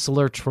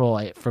Counselor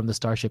Troy from the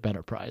Starship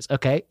Enterprise.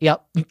 Okay.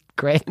 Yep.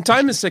 Great.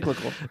 Time is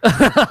cyclical.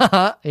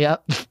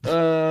 Yep.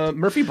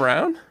 Murphy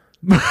Brown.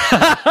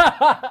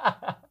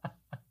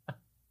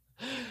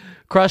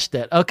 Crushed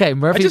it. Okay,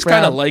 Murphy I just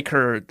Brown. kind of like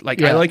her. Like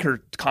Yeah. I like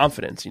her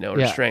confidence. Her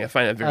Yeah. strength. I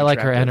find that very. I like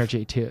her attractive.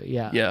 energy too.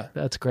 Yeah. Yeah.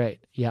 That's great.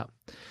 Yeah.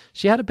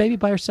 She had a baby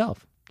by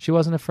herself. She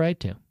wasn't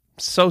afraid to.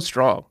 So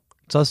strong.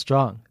 So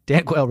strong.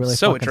 Dan Quayle really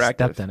So fucking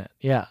attractive. stepped in it.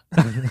 Yeah.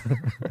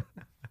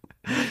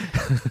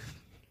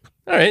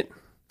 All right.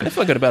 I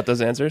feel good about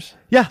those answers.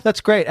 Yeah,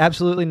 that's great.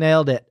 Absolutely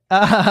nailed it.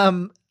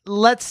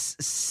 Let's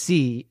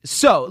see.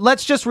 So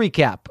let's just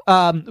recap.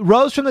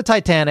 Rose from the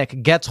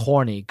Titanic gets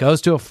horny, goes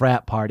to a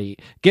frat party,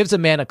 gives a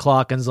man a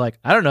clock, and is like,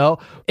 I don't know.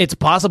 It's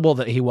possible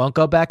that he won't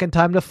go back in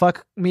time to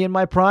fuck me in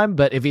my prime,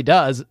 but if he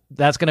does,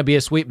 that's going to be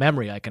a sweet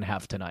memory I can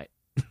have tonight.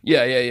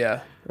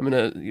 Yeah. I'm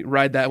gonna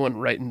ride that one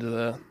right into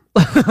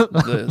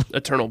the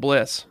eternal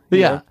bliss. you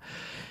Yeah.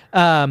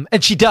 know?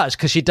 And she does,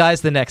 because she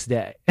dies the next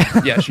day.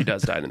 Yeah, she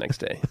does die the next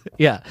day.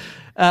 Yeah.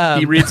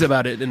 He reads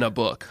about it in a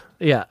book.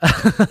 Yeah.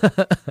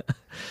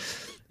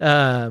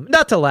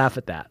 Not to laugh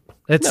at that.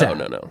 It's No,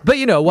 sad. no. But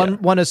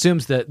one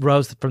assumes that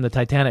Rose from the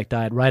Titanic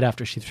died right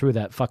after she threw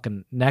that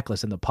fucking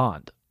necklace in the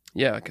pond.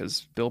 Yeah,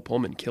 because Bill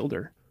Pullman killed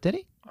her. Did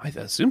he? I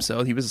assume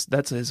so.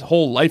 That's his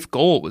whole life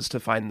goal was to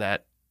find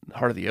that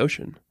heart of the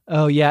ocean.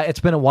 Oh yeah, it's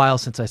been a while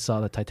since I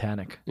saw the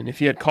Titanic. And if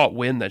he had caught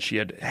wind that she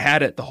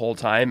had it the whole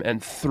time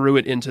and threw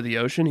it into the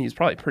ocean, he's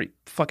probably pretty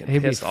fucking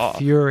He'd pissed be off.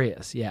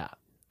 furious. Yeah,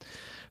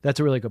 that's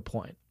a really good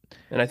point.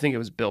 And I think it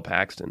was Bill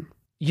Paxton.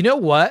 You know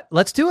what?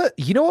 Let's do it.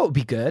 You know what would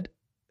be good?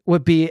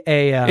 Would be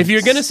a If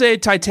you're going to say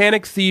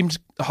Titanic themed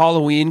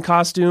Halloween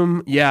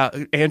costume, yeah,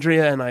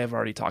 Andrea and I have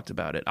already talked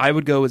about it. I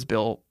would go as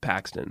Bill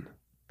Paxton.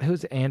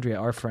 who's Andrea?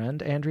 Our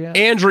friend Andrea.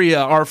 Andrea,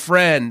 our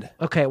friend.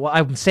 Okay, well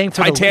I'm saying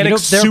for Titanic there are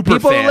super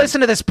people fan. who listen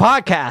to this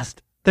podcast.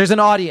 There's an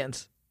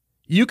audience.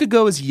 You could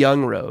go as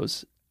young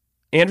Rose.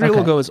 Andrea Okay.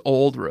 will go as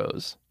old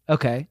Rose.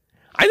 Okay.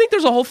 I think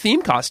there's a whole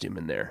theme costume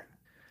in there.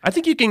 I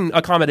think you can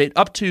accommodate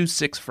up to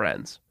 6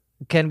 friends.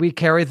 Can we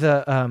carry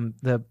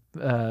the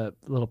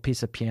little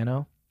piece of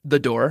piano? The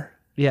door.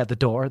 Yeah, the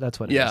door. That's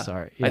what it Yeah, is.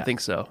 Sorry. I Yeah. think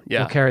so. Yeah.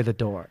 We'll carry the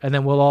door, and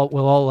then we'll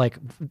all like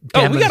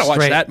Oh, we gotta watch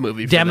demonstrate- that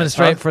movie for this,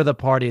 demonstrate huh? for the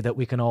party that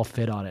we can all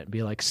fit on it. And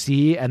be like,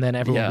 see, and then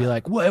everyone will be Yeah.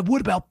 like,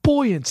 what about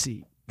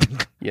buoyancy?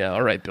 Yeah,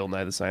 all right, Bill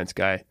Nye the Science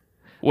Guy.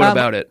 What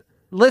about it?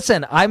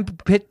 Listen,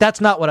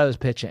 that's not what I was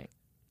pitching.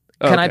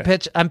 Can I Okay.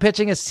 pitch? I'm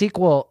pitching a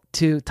sequel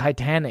to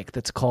Titanic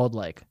that's called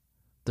like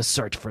The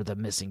Search for the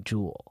Missing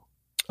Jewel.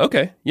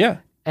 Okay, yeah.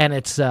 And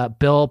it's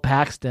Bill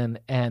Paxton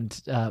and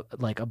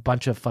like a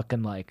bunch of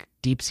fucking like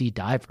deep sea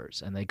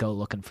divers, and they go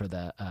looking for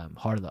the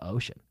heart of the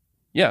ocean.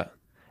 Yeah.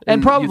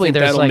 And you probably think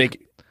there's that'll like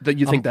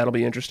you think that'll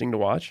be interesting to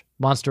watch?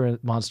 monster in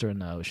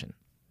the ocean.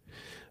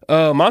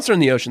 Monster in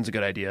the Ocean's a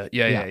good idea.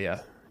 Yeah.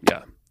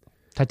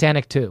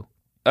 Titanic 2.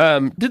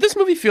 Did this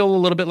movie feel a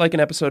little bit like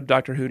an episode of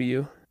Doctor Who to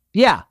you?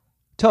 Yeah,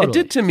 totally. It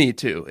did to me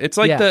too. It's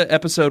like Yeah. the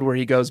episode where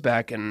he goes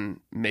back and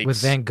makes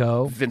With Van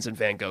Gogh. Vincent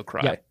Van Gogh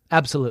cry. Yeah,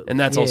 absolutely. And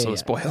that's Yeah, also yeah, a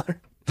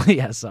spoiler.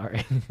 yeah,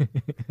 sorry.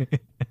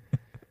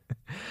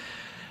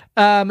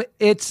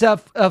 It's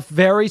a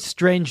very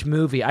strange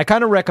movie. I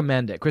kind of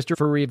recommend it.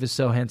 Christopher Reeve is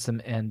so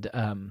handsome, and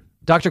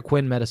Dr.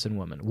 Quinn, Medicine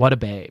Woman, what a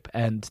babe.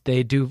 And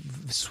they do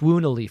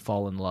swoonily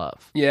fall in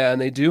love. Yeah, and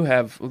they do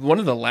have one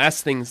of the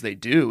last things they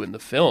do in the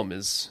film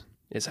is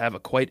have a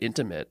quite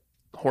intimate,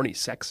 horny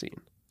sex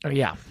scene. Oh,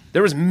 yeah.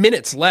 There was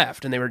minutes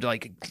left, and they were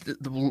like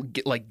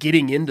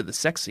getting into the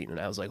sex scene, and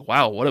I was like,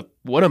 "Wow,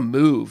 what a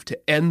move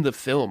to end the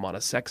film on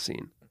a sex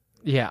scene!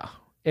 Yeah.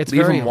 It's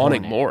Leave very them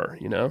wanting horny. more."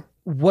 You know?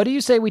 What do you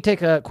say we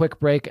take a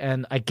quick break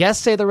and I guess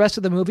say the rest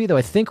of the movie, though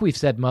I think we've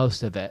said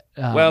most of it.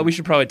 Well, we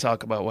should probably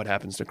talk about what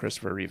happens to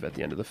Christopher Reeve at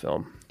the end of the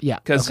film. Yeah.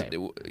 Because Okay.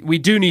 we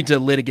do need to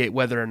litigate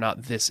whether or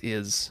not this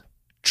is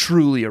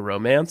truly a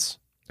romance.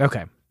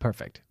 Okay.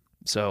 Perfect.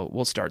 So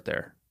we'll start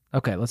there.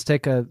 Okay. Let's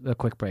take a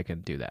quick break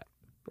and do that.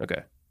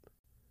 Okay.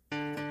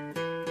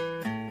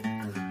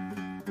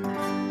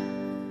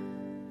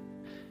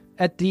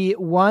 At the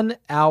 1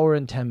 hour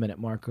and 10 minute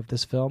mark of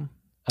this film,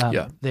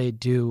 Yeah. they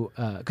do,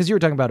 because you were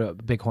talking about a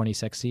big horny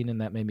sex scene, and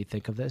that made me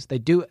think of this.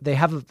 They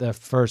have the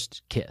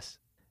first kiss.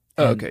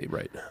 Oh, And okay,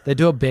 right. They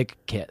do a big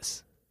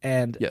kiss.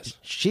 And Yes.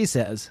 she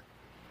says,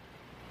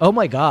 "Oh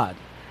my God,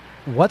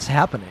 what's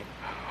happening?"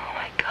 Oh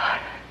my God.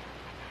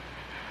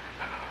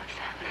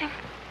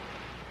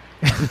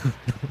 What's happening?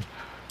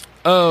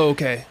 Oh,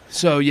 okay.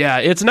 So yeah,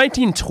 it's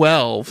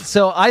 1912.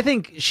 So I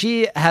think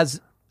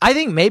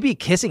maybe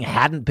kissing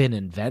hadn't been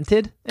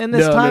invented in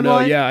this timeline. No.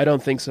 Yeah, I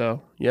don't think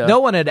so. Yeah. No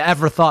one had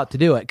ever thought to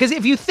do it. Because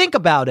if you think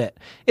about it,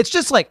 it's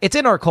just like, it's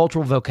in our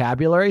cultural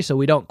vocabulary, so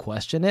we don't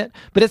question it.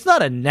 But it's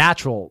not a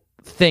natural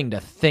thing to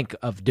think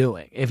of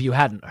doing if you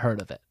hadn't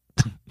heard of it.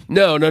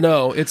 No.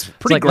 It's It's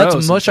pretty like, gross.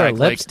 let's in mush our fact,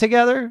 lips like-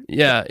 together.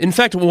 Yeah. In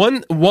fact,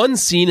 one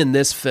scene in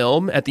this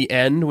film at the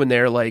end when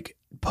they're like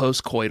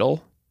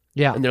post-coital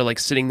Yeah. and they're like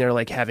sitting there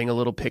like having a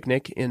little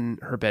picnic in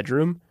her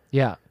bedroom.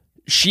 Yeah.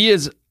 She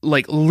is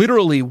like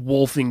literally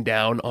wolfing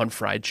down on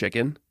fried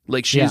chicken.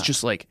 Like she is Yeah.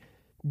 just like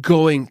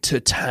going to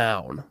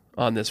town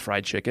on this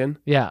fried chicken.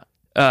 Yeah.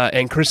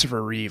 And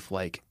Christopher Reeve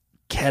like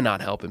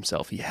cannot help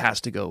himself. He has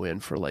to go in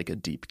for like a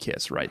deep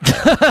kiss right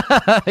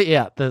there.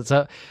 Yeah.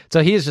 So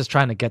he's just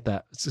trying to get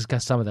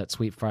some of that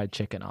sweet fried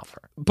chicken off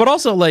her. But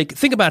also, like,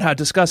 think about how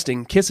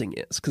disgusting kissing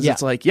is, because Yeah.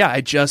 it's like, yeah,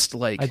 I just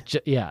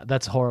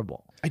that's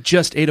horrible. I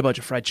just ate a bunch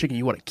of fried chicken.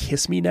 You want to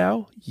kiss me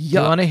now? You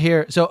Yuck. want to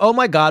hear? So, oh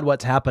my God,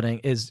 what's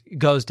happening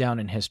goes down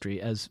in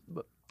history as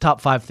top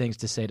 5 things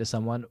to say to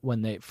someone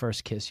when they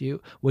first kiss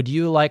you. Would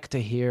you like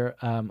to hear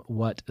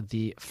what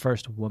the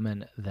first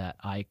woman that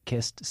I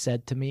kissed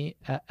said to me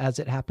as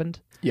it happened?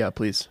 Yeah,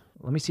 please.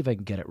 Let me see if I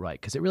can get it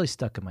right, because it really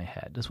stuck in my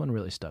head. This one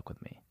really stuck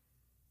with me.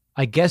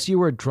 I guess you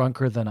were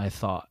drunker than I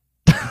thought.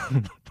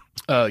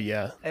 Oh,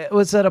 yeah. It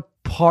was at a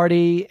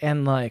party,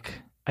 and like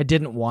I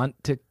didn't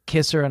want to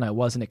kiss her, and I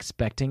wasn't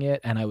expecting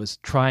it, and I was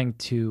trying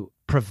to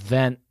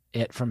prevent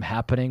it from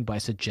happening by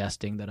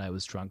suggesting that I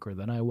was drunker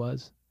than I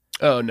was.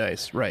 Oh,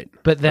 nice. Right.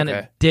 But then Okay.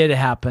 it did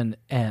happen,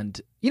 and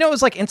it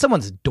was like in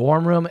someone's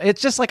dorm room. It's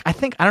just like I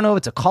don't know if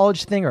it's a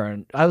college thing,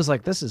 or I was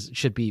like, this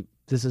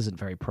isn't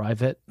very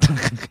private.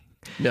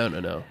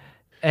 No.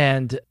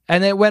 And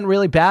it went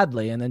really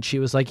badly, and then she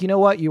was like, you know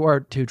what, you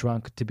are too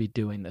drunk to be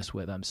doing this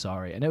with. I'm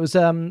sorry. And it was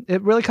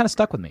it really kind of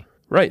stuck with me.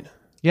 Right.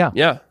 Yeah.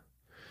 Yeah.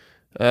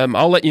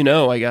 I'll let you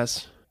know, I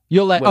guess.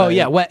 You'll let When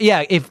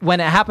when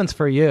it happens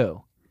for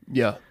you.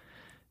 Yeah.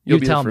 You You'll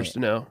be tell the me. first to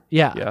know.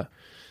 Yeah. Yeah.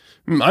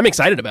 I'm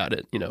excited about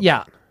it,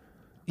 Yeah.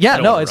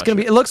 don't No, wanna it's going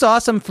to rush be, it looks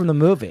awesome from the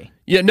movie.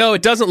 Yeah, no,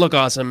 it doesn't look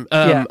awesome.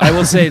 Yeah. I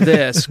will say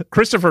this.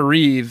 Christopher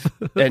Reeve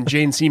and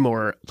Jane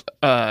Seymour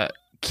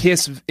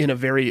kiss in a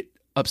very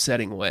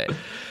upsetting way.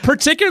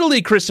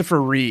 Particularly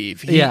Christopher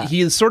Reeve.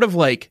 He is sort of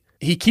like,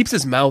 he keeps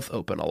his mouth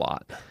open a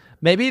lot.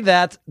 Maybe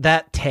that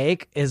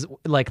take is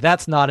like,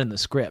 that's not in the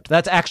script.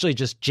 That's actually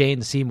just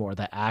Jane Seymour,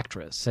 the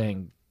actress,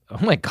 saying, oh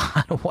my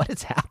God, what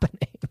is happening?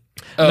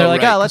 And they're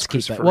like, right, oh, let's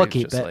 'cause keep it. Christopher We'll Reeve's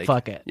keep just it. like-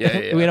 Fuck it.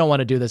 Yeah. We don't want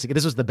to do this again.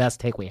 This was the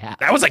best take we had.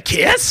 That was a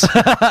kiss?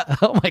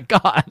 Oh my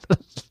God.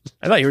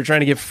 I thought you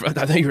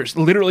were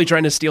literally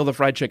trying to steal the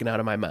fried chicken out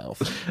of my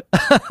mouth.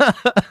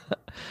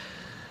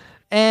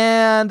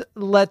 And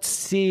let's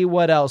see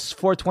what else.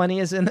 420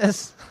 is in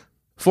this.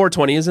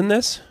 420 is in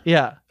this?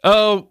 Yeah.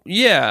 Oh,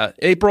 yeah.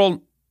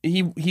 April,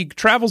 he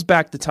travels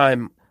back to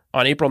time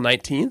on April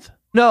 19th.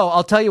 No,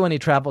 I'll tell you when he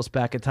travels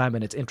back in time,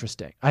 and it's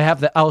interesting.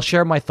 I'll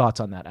share my thoughts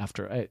on that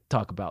after I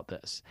talk about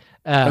this.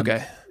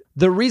 Okay.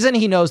 The reason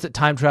he knows that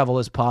time travel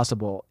is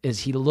possible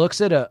is he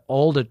looks at an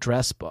old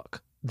address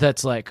book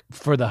that's like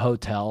for the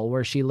hotel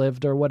where she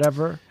lived or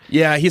whatever.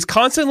 Yeah, he's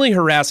constantly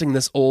harassing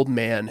this old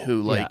man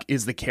who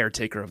is the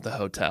caretaker of the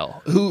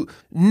hotel, who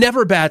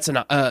never bats an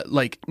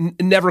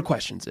never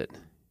questions it.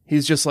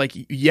 He's just like,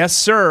 "Yes,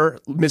 sir,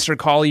 Mr.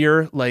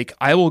 Collier.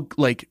 I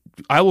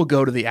will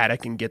go to the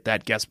attic and get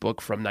that guest book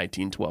from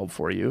 1912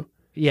 for you.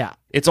 Yeah.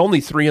 It's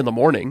only 3 a.m.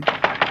 Arthur?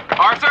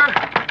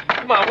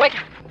 Come on, wake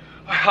up.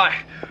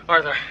 Hi,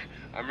 Arthur.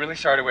 I'm really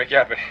sorry to wake you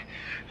up, but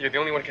you're the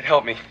only one who can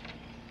help me.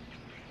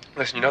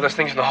 Listen, you know those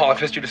things in the Hall of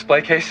History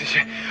display cases?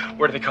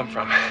 Where do they come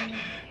from?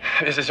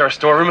 Is there a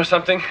storeroom or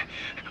something?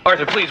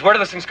 Arthur, please, where do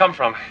those things come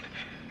from?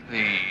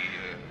 The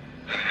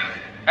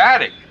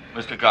attic,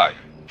 Mr. Guy.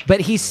 But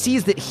he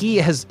sees that he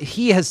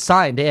has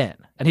signed in,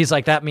 and he's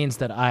like, that means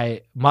that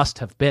I must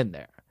have been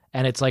there.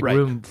 And it's like Right.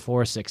 room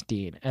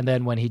 416. And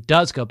then when he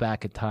does go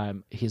back in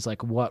time, he's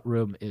like, what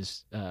room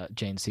is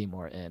Jane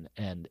Seymour in?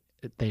 And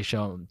they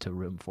show him to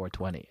room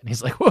 420. And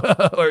he's like,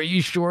 whoa, are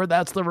you sure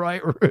that's the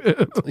right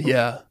room?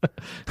 Yeah.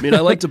 I mean, I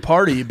like to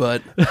party,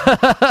 but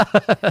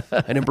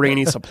I didn't bring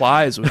any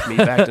supplies with me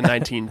back to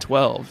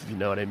 1912. You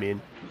know what I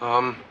mean?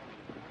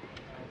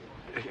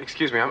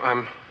 Excuse me,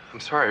 I'm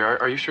sorry.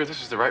 Are you sure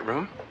this is the right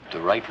room? The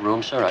right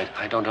room, sir?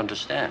 I don't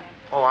understand.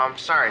 Oh, I'm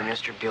sorry,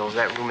 Mr. Beals.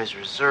 That room is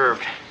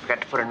reserved. Forgot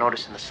to put a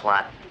notice in the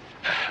slot.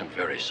 I'm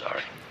very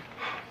sorry.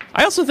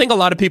 I also think a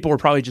lot of people were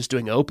probably just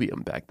doing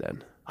opium back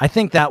then. I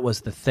think that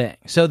was the thing.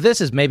 So this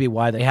is maybe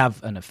why they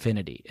have an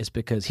affinity, is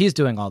because he's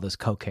doing all this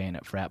cocaine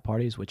at frat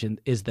parties, which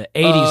is the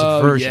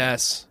 80s version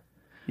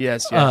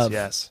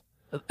Yes.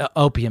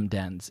 opium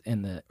dens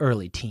in the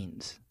early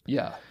teens.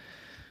 Yeah.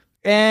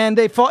 And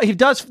he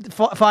does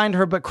find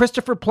her, but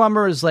Christopher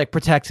Plummer is like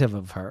protective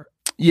of her.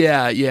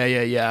 Yeah.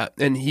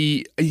 And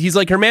he's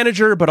like her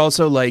manager, but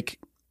also like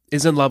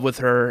is in love with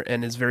her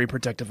and is very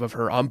protective of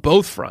her on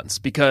both fronts,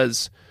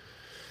 because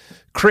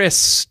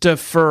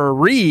Christopher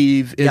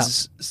Reeve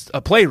is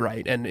a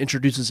playwright and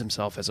introduces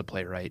himself as a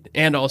playwright,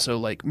 and also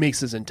like makes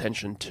his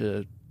intention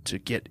to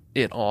get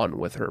it on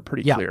with her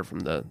pretty clear from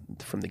the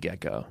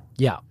get-go.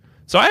 Yeah.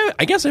 So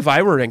I guess if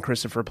I were in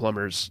Christopher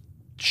Plummer's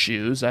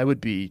shoes, I would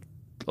be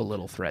a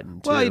little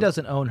threatened too. Well, he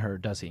doesn't own her,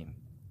 does he?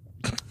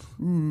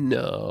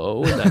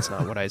 No, that's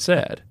not what I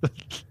said.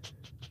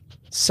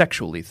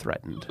 Sexually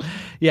threatened.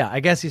 Yeah,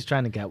 I guess he's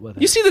trying to get with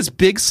her. You see this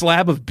big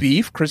slab of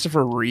beef,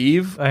 Christopher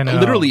Reeve, I know.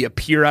 literally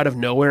appear out of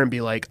nowhere and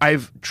be like,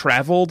 I've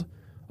traveled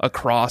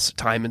across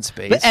time and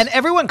space. And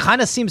everyone kind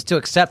of seems to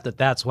accept that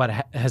that's what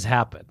has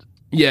happened.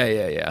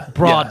 Yeah.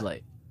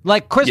 Broadly.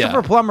 Like Christopher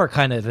Yeah. Plummer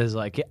kind of is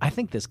like, I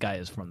think this guy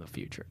is from the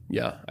future.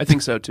 Yeah, I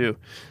think so too.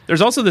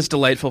 There's also this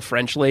delightful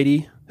French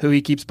lady who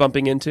he keeps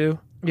bumping into.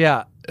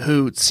 Yeah.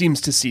 who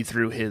seems to see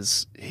through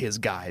his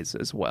guise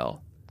as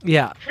well.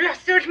 Yeah.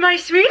 Flustered, my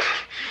sweet?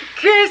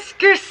 Qu'est-ce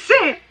que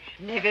c'est?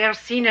 Never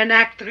seen an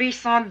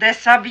actrice en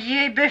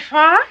déshabillé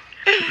before?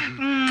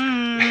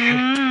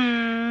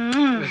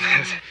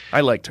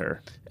 I liked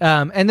her.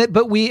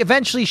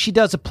 But she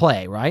does a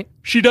play, right?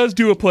 She does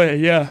do a play,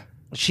 yeah.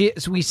 So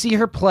we see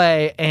her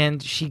play,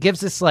 and she gives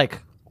this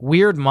like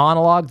weird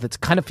monologue that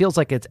kind of feels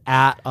like it's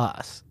at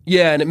us.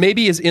 Yeah, and it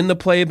maybe is in the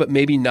play, but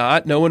maybe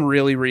not. No one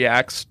really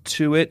reacts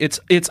to it.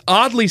 It's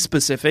oddly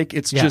specific.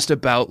 It's just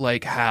about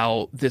like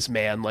how this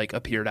man like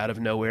appeared out of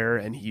nowhere,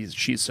 and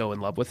she's so in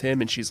love with him,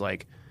 and she's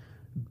like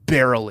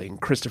barreling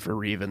Christopher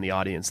Reeve in the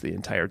audience the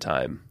entire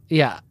time.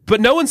 Yeah.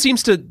 But no one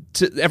seems to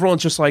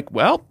everyone's just like,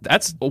 well,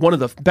 that's one of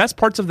the best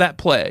parts of that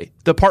play.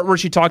 The part where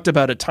she talked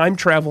about a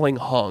time-traveling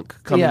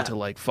hunk coming to,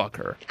 like, fuck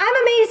her. I'm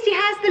amazed he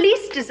has the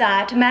least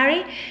desire to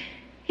marry.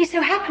 He's so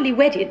happily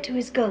wedded to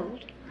his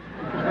gold.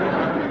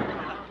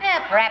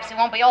 Perhaps it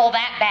won't be all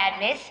that bad,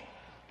 miss.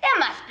 There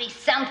must be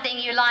something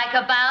you like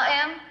about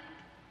him.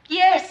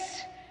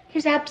 Yes,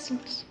 his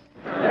absence.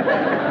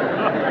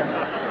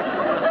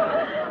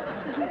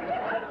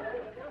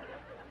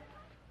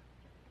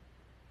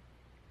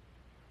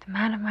 The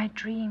man of my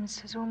dreams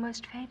has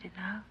almost faded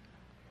now.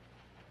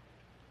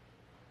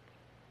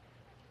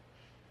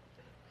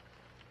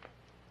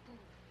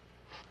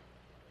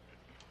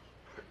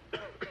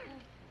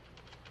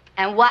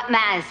 And what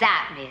man is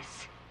that,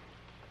 miss?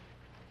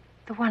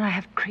 The one I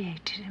have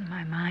created in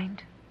my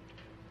mind.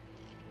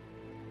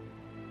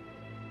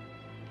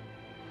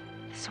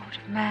 The sort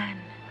of man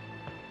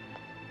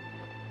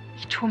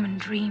each woman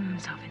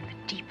dreams of in the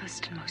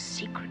deepest and most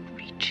secret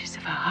reaches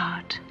of her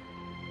heart.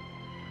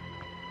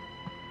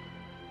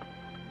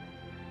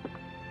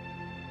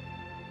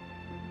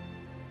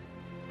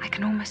 I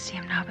can almost see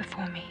him now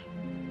before me.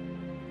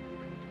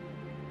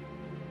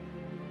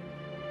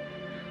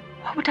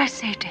 What would I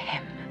say to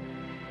him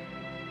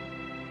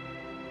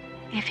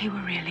if he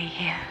were really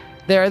here?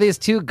 There are these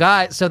two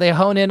guys, so they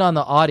hone in on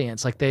the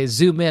audience, like they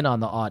zoom in on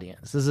the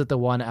audience. This is at the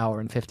 1 hour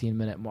and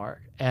 15-minute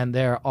mark. And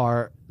there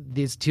are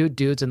these two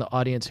dudes in the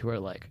audience who are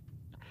like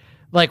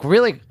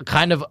really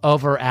kind of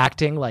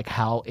overacting, like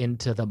how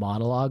into the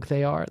monologue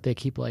they are. They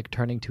keep like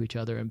turning to each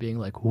other and being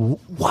like,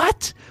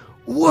 what?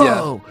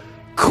 Whoa. Yeah.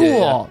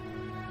 Cool.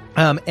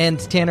 Yeah. And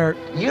Tanner,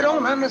 you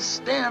don't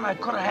understand. I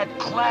could have had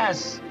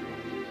class.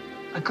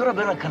 I could have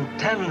been a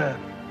contender.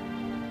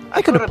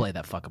 I could have played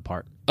that fucking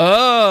part.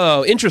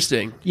 Oh,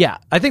 interesting. Yeah,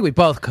 I think we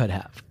both could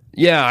have.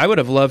 Yeah, I would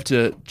have loved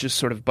to just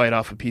sort of bite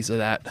off a piece of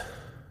that.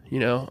 You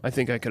know, I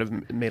think I could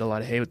have made a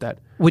lot of hay with that.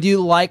 Would you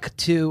like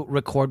to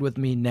record with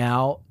me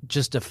now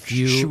just a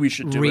few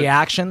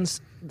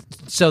reactions?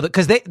 So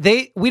because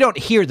we don't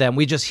hear them,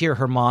 we just hear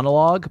her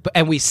monologue,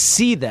 and we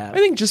see them. I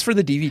think just for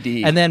the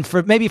DVD, and then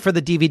for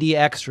the DVD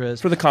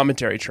extras, for the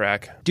commentary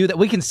track, do that.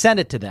 We can send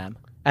it to them,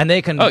 and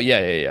they can. Oh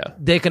yeah.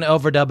 They can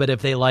overdub it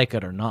if they like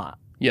it or not.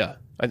 Yeah,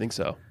 I think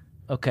so.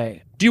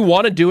 Okay. Do you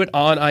want to do it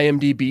on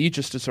IMDb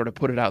just to sort of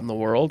put it out in the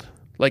world,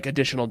 like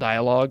additional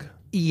dialogue?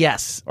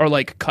 Yes. Or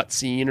like cut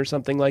scene or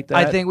something like that?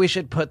 I think we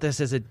should put this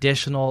as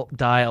additional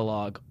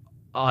dialogue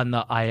on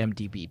the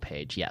IMDb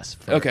page, yes.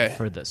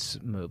 For this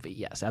movie,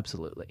 yes,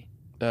 absolutely.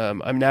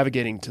 I'm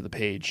navigating to the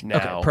page now.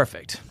 Okay,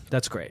 perfect.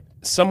 That's great.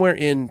 Somewhere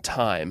in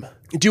time.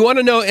 Do you want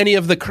to know any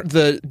of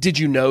the did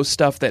you know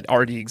stuff that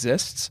already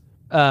exists?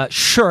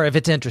 Sure, if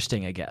it's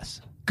interesting, I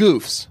guess.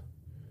 Goofs.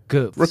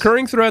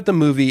 Recurring throughout the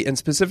movie and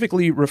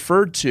specifically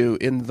referred to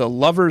in the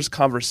lovers'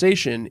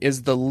 conversation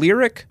is the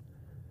lyric...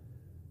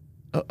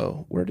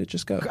 Uh-oh, where did it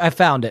just go? I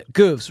found it.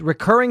 Goofs.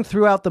 Recurring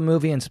throughout the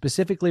movie and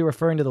specifically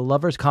referring to the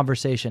lovers'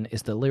 conversation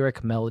is the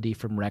lyric melody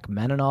from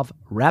Rachmaninoff,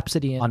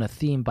 Rhapsody on a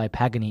Theme by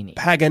Paganini.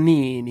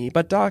 Paganini,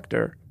 but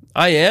doctor,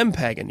 I am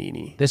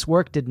Paganini. This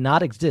work did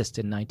not exist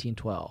in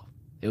 1912.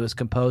 It was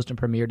composed and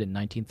premiered in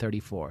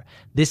 1934.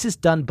 This is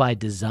done by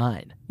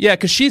design. Yeah,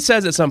 because she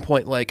says at some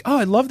point, like, oh,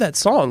 I love that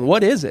song.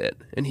 What is it?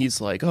 And he's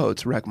like, oh,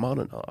 it's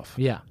Rachmaninoff.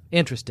 Yeah,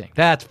 interesting.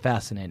 That's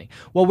fascinating.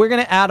 Well, we're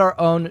going to add our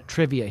own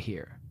trivia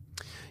here.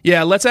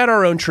 Yeah, let's add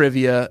our own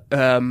trivia.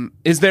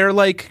 Is there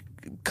like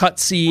cut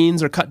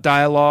scenes or cut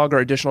dialogue or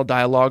additional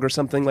dialogue or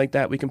something like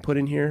that we can put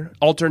in here?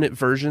 Alternate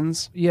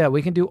versions? Yeah,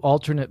 we can do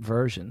alternate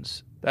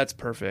versions. That's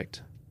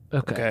perfect.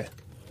 Okay.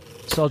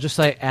 So I'll just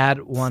say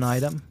add one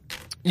item.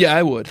 Yeah,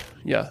 I would.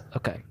 Yeah.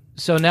 Okay.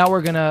 So now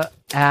we're going to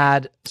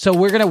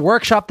we're going to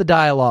workshop the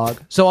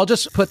dialogue. So I'll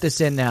just put this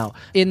in now.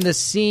 In the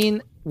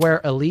scene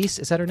where Elise,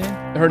 is that her name?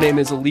 Her name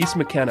is Elise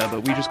McKenna,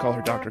 but we just call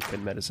her Dr.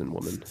 Quinn, medicine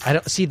woman. I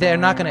don't see. They're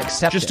not going to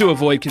accept just it. to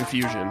avoid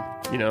confusion,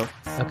 you know.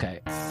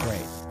 Okay,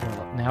 great.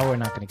 Well, now we're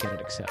not going to get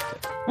it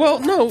accepted. Well,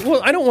 no.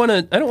 Well, I don't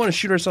want to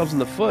shoot ourselves in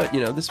the foot.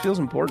 You know, this feels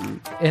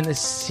important. In the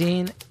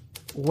scene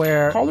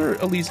where call her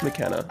Elise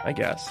McKenna, I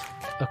guess.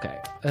 Okay,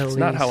 Elise it's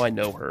not how I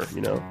know her.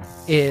 You know,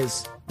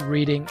 is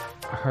reading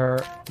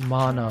her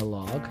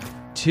monologue.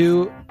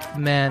 Two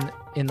men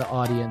in the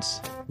audience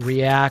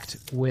react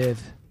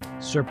with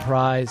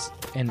surprise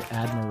and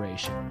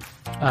admiration.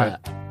 Okay.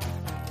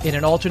 In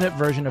an alternate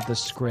version of the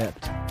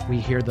script, we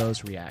hear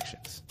those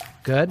reactions.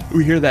 Good?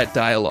 We hear that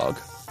dialogue.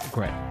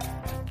 Great.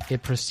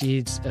 It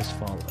proceeds as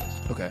follows.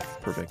 Okay,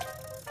 perfect.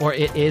 Or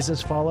it is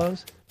as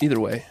follows? Either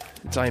way,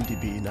 it's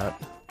IMDb,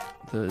 not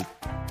the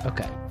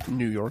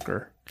New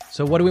Yorker.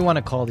 So what do we want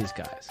to call these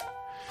guys?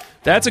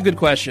 That's a good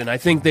question. I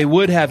think they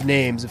would have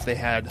names if they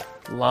had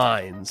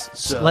lines.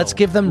 So let's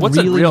give them what's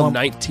really a real long-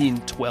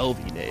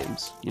 1912-y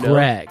names? You know?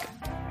 Greg.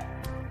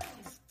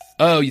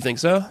 Oh, you think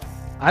so?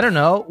 I don't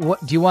know.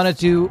 What do you want to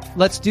do?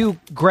 Let's do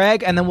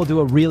Greg, and then we'll do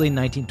a really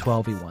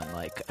 1912-y one.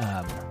 Like,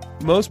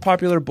 most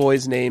popular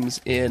boys'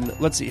 names in,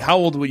 let's see, how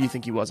old would you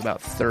think he was?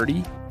 About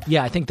 30?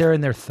 Yeah, I think they're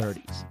in their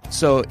 30s.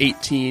 So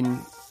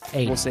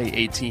 1880. We'll say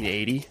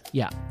 1880.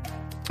 Yeah.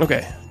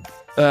 Okay.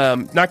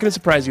 Not going to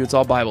surprise you. It's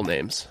all Bible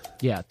names.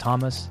 Yeah,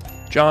 Thomas.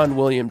 John,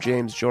 William,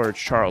 James, George,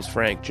 Charles,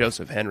 Frank,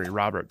 Joseph, Henry,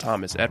 Robert,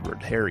 Thomas,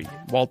 Edward, Harry,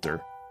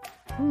 Walter.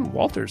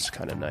 Walter's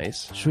kind of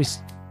nice.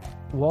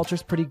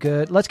 Walter's pretty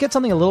good. Let's get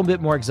something a little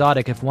bit more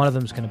exotic if one of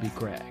them's going to be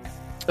Greg.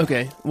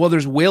 Okay. Well,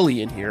 there's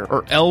Willie in here,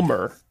 or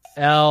Elmer.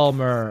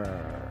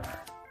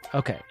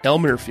 Okay.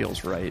 Elmer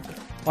feels right.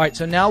 All right,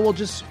 so now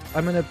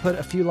I'm going to put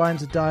a few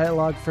lines of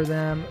dialogue for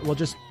them.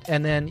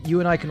 And then you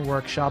and I can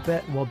workshop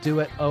it, and we'll do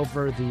it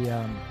over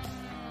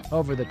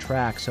the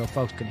track so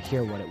folks can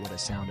hear what it would have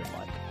sounded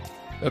like.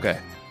 Okay.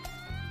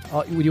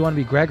 Would you want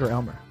to be Greg or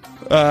Elmer?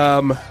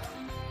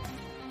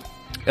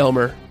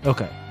 Elmer.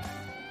 Okay.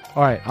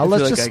 All right,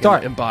 let's just I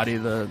start. Can embody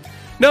the.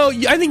 No,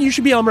 I think you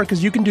should be Elmer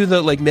because you can do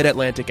the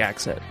mid-Atlantic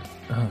accent.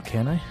 Oh,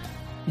 can I?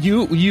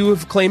 You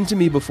have claimed to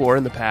me before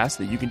in the past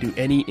that you can do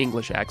any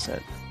English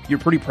accent. You're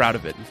pretty proud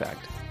of it, in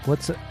fact.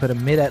 But a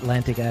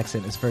mid-Atlantic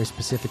accent is very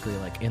specifically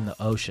like in the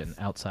ocean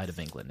outside of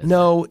England.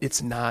 No,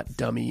 it's not,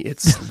 dummy.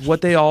 It's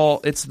what they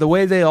all. It's the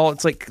way they all.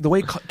 It's like the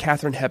way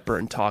Katharine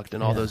Hepburn talked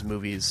in all those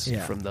movies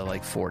from the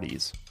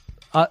 40s.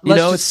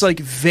 It's like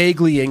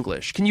vaguely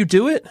English. Can you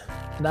do it?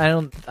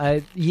 I'm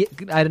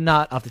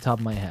not off the top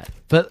of my head.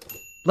 But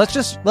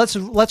let's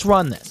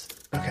run this.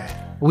 Okay.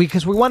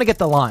 Because we want to get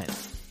the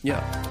lines. Yeah.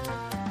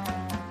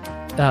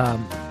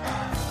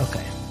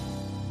 Okay.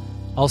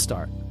 I'll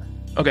start.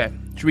 Okay.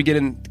 Should we get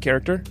in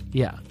character?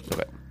 Yeah.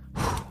 Okay.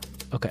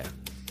 Okay.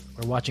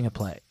 We're watching a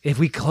play. If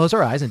we close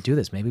our eyes and do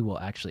this, maybe it will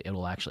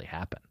actually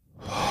happen.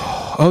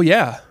 Oh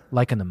yeah.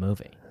 Like in the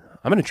movie.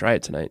 I'm gonna try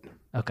it tonight.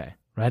 Okay.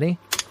 Ready?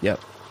 Yep.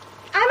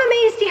 I'm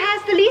amazed he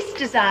has the least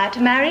desire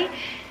to marry.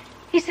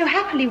 He's so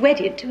happily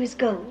wedded to his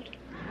gold.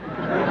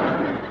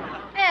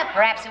 Well,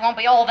 perhaps it won't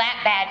be all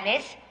that bad,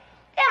 miss.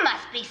 There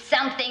must be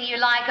something you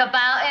like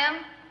about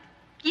him.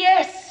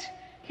 Yes,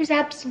 his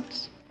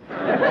absence. The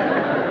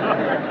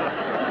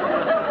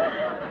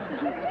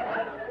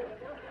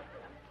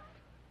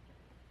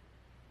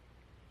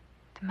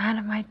man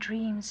of my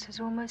dreams has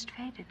almost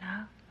faded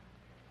now.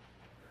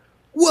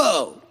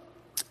 Whoa!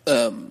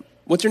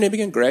 What's your name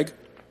again? Greg?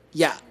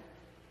 Yeah.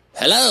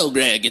 Hello,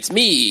 Greg, it's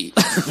me.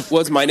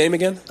 What's my name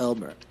again?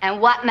 Elmer.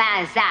 And what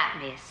man is that,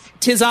 miss?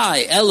 'Tis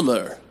I,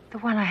 Elmer. The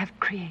one I have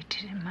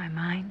created in my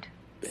mind.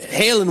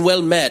 Hail and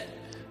well met.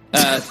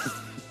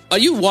 Are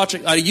you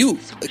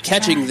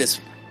catching this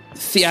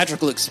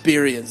theatrical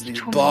experience,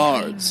 these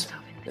bards,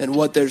 and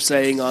what they're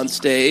saying on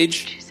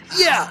stage?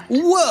 Yeah!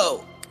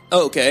 Whoa!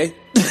 Okay.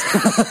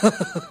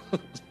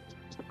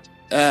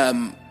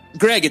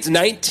 Greg, it's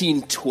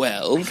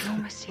 1912.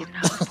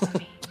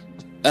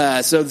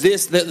 So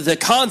the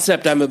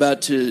concept I'm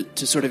about to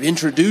sort of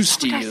introduce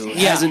to you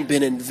hasn't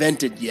been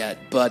invented yet,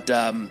 but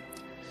I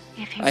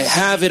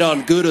have it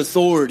on good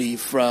authority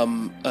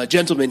from a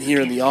gentleman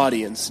here in the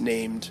audience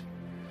named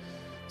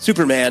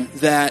Superman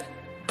that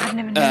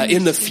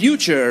in the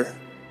future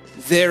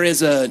there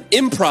is an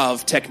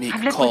improv technique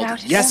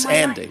called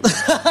yes-anding.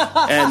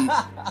 And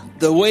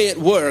the way it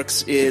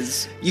works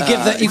is you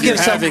give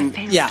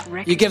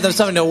them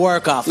something to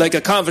work off. Like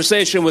a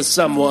conversation with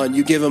someone,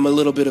 you give them a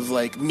little bit of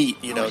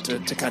meat,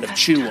 to kind of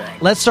chew on.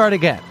 Let's start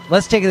again.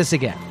 Let's take this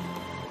again.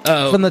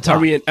 From the top. Are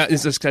we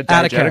is this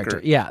out of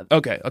character? Yeah.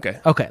 Okay.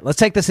 Okay, let's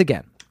take this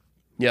again.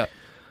 Yeah.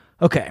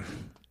 Okay.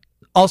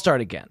 I'll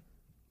start again.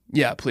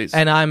 Yeah, please.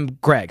 And I'm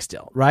Greg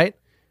still, right?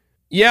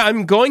 Yeah,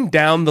 I'm going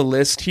down the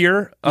list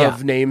here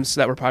of names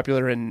that were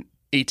popular in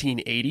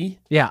 1880.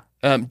 Yeah.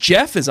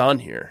 Jeff is on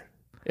here.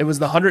 It was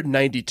the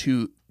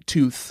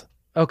 192th.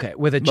 Okay,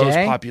 with a J? Most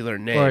popular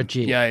name. Or a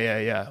G?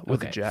 Yeah.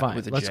 With a J. Fine.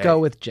 With a Let's J. go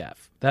with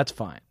Jeff. That's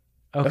fine.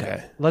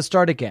 Okay. Let's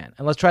start again,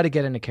 and let's try to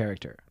get into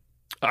character.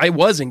 I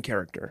was in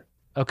character.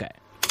 Okay.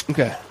 I'm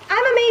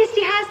amazed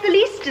he has the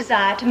least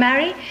desire to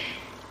marry.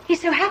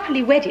 He's so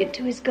happily wedded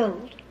to his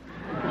gold.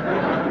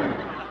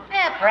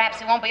 Well,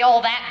 perhaps it won't be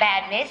all that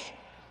bad, miss.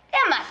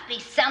 There must be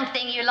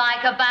something you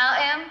like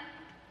about him.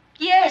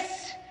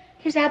 Yes,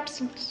 his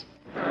absence.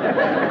 The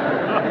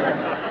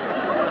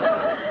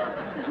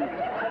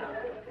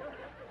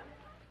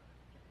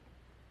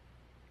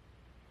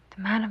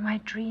man of my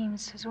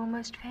dreams has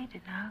almost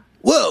faded now.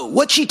 Whoa,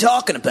 what's she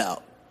talking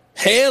about?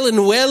 Hail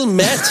and well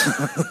met,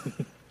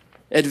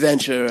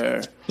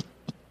 adventurer.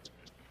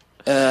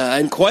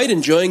 I'm quite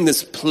enjoying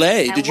this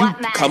play. Did you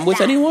come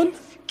with anyone?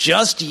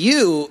 Just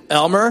you,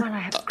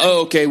 Elmer.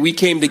 Okay, we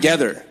came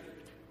together.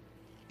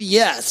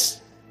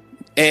 Yes.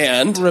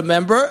 And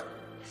remember,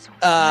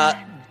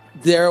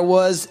 there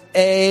was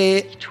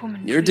a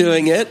you're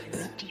doing it.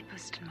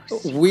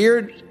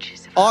 Weird,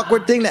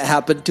 awkward thing that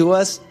happened to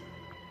us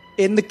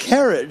in the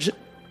carriage.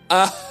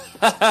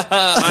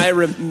 I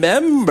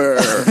remember.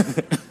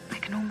 I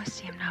can almost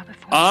see him now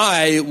before.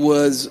 I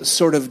was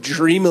sort of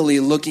dreamily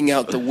looking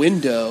out the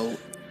window,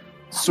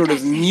 sort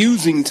of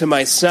musing to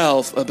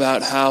myself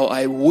about how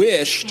I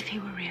wished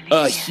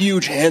a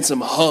huge,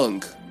 handsome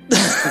hunk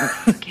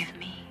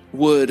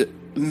would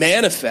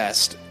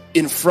manifest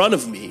in front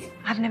of me.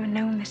 I've never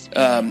known this.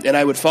 And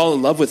I would fall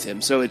in love with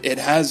him. So it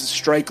has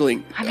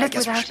striking. I've lived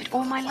without it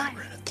all my life.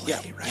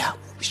 Yeah.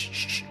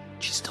 Shh.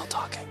 She's still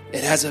talking.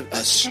 It has a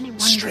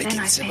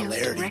striking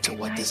similarity to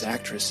what this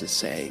actress is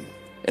saying.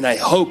 And I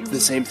hope the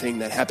same thing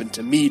that happened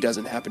to me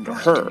doesn't happen to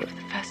her,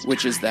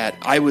 which is that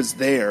I was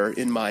there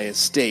in my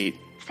estate,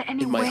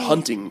 in my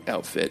hunting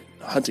outfit,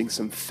 hunting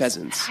some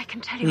pheasants. I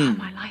can tell you how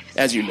my life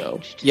as you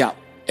know. Yeah.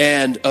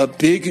 And a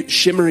big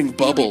shimmering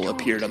bubble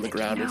appeared on the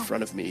ground in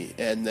front of me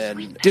and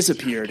then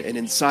disappeared. And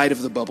inside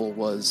of the bubble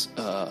was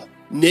a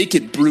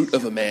naked brute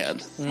of a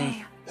man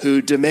who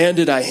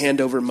demanded I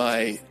hand over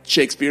my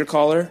Shakespeare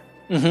collar.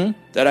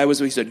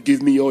 Mm-hmm. He said,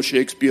 "Give me your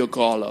Shakespeare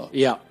collar."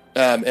 Yeah.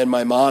 And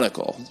my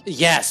monocle.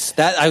 Yes.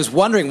 I was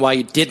wondering why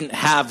you didn't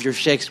have your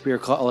Shakespeare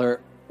collar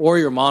or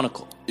your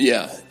monocle.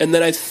 Yeah. And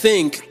then I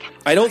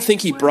don't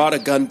think he brought a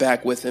gun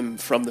back with him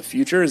from the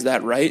future. Is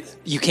that right?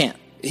 You can't.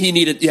 He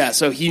needed,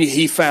 so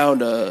he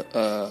found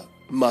a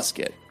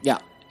musket. Yeah.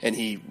 And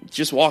he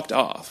just walked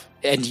off.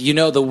 And you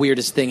know the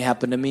weirdest thing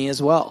happened to me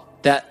as well.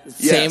 That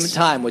same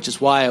time, which is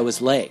why I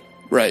was late.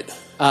 Right.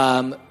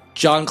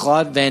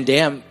 Jean-Claude Van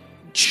Damme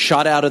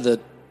shot out of the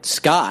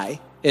sky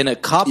in a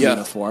cop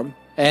uniform.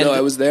 And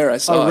I was there. I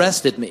saw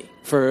arrested me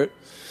for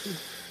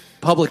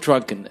public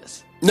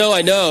drunkenness. No,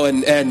 I know.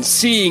 And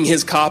seeing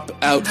his cop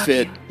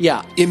outfit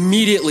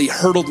immediately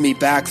hurtled me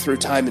back through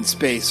time and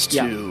space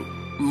to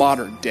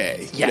modern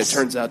day. Yes. And it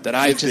turns out that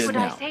I've been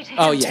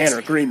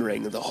Tanner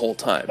Greenring the whole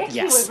time.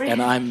 Yes,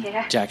 and I'm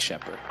Jack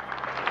Shepherd.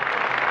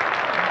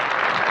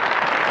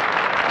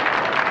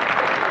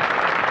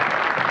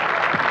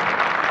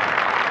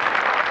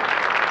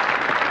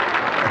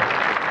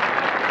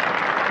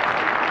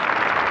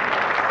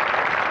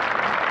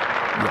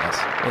 Yes,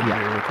 and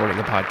you're recording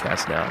a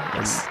podcast now.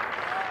 And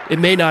it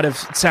may not have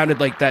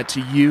sounded like that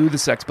to you, the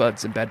Sex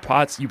Buds and Bed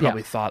Pots. You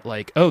probably thought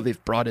like, oh,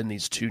 they've brought in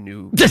these two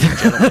new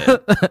gentlemen.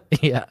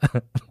 Yeah.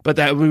 But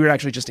that we were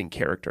actually just in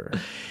character.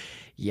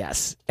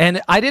 Yes.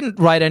 And I didn't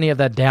write any of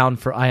that down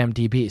for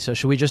IMDb, so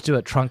should we just do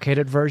a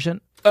truncated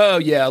version? Oh,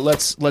 yeah,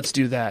 let's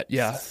do that,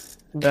 yeah.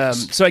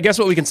 So I guess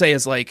what we can say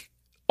is like,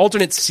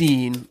 alternate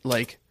scene,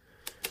 like,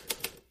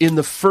 in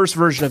the first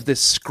version of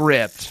this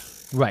script...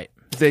 Right.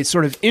 They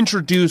sort of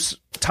introduce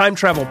time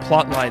travel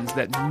plot lines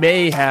that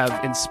may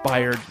have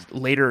inspired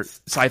later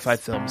sci-fi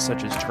films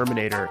such as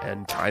Terminator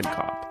and Time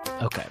Cop.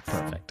 Okay,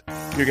 perfect.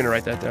 You're going to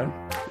write that down?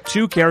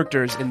 Two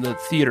characters in the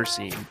theater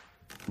scene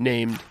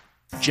named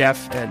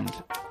Jeff and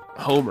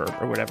Homer,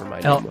 or whatever my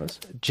name was.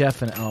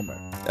 Jeff and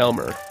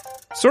Elmer.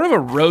 Sort of a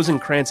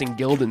Rosencrantz and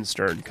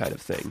Guildenstern kind of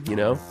thing, you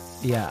know?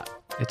 Yeah.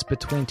 It's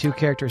between two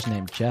characters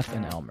named Jeff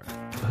and Elmer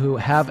who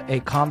have a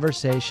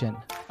conversation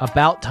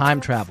about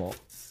time travel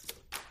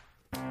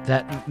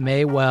that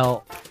may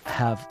well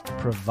have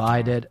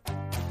provided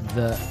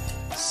the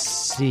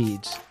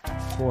seeds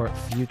for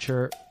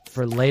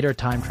later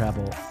time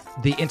travel,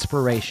 the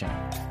inspiration.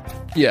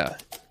 Yeah.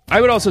 I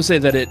would also say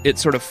that it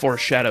sort of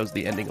foreshadows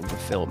the ending of the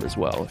film as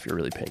well, if you're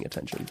really paying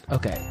attention.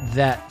 Okay,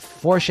 that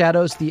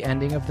foreshadows the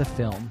ending of the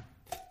film.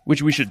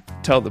 Which we should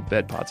tell the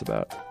Bed Pots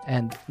about.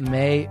 And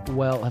may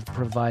well have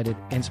provided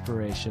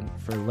inspiration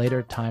for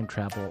later time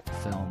travel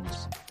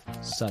films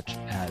such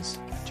as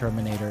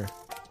Terminator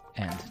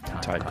and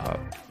Time Cop.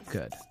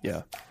 Good.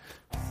 Yeah.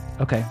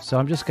 Okay, so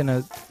I'm just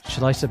gonna...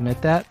 Should I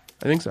submit that?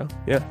 I think so,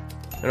 yeah.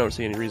 I don't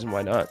see any reason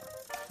why not.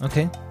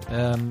 Okay.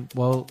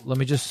 Well, let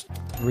me just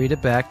read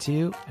it back to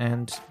you,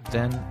 and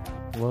then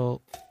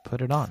we'll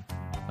put it on.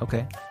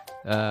 Okay.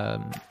 Here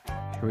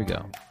we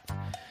go.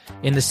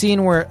 In the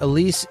scene where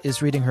Elise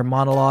is reading her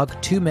monologue,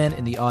 two men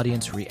in the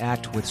audience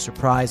react with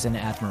surprise and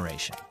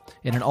admiration.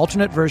 In an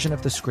alternate version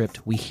of the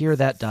script, we hear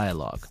that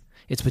dialogue.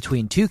 It's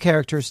between two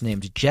characters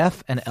named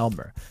Jeff and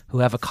Elmer, who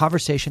have a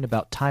conversation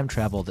about time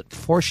travel that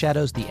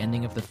foreshadows the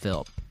ending of the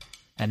film,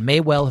 and may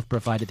well have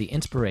provided the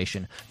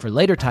inspiration for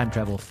later time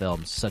travel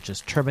films such as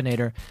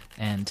Terminator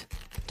and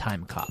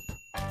Time Cop.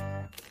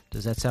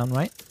 Does that sound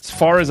right? As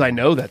far as I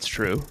know, that's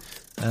true.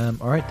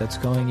 All right, that's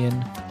going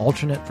in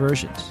alternate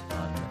versions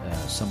on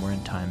Somewhere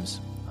in Time's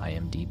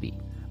IMDb.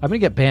 I'm going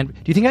to get banned.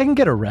 Do you think I can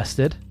get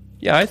arrested?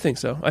 Yeah, I think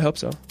so. I hope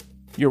so.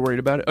 You're worried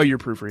about it? Oh, you're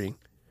proofreading.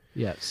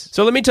 Yes.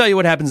 So let me tell you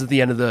what happens at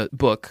the end of the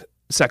book,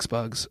 Sex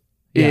Bugs,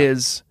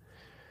 is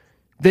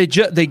they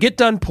get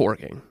done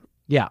porking.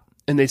 Yeah.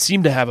 And they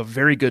seem to have a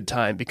very good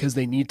time because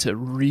they need to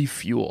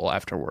refuel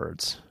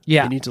afterwards.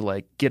 Yeah. They need to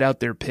like get out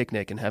their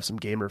picnic and have some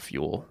gamer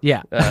fuel.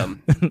 Yeah.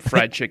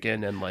 Fried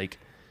chicken and like,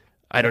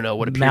 I don't know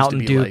what appears Mountain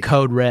to be Dew like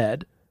Code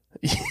Red.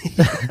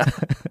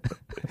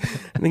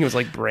 think it was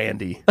like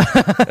brandy.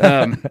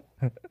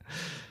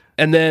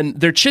 And then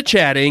they're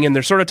chit-chatting and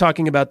they're sort of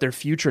talking about their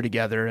future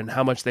together and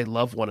how much they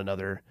love one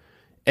another.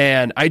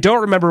 And I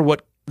don't remember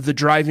what the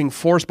driving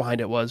force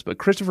behind it was, but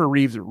Christopher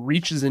Reeves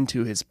reaches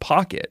into his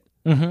pocket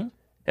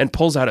and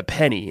pulls out a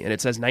penny, and it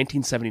says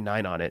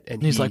 1979 on it.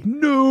 And he's like,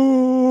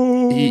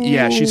 no!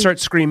 She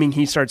starts screaming,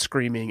 he starts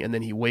screaming, and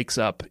then he wakes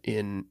up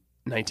in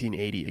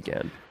 1980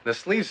 again. The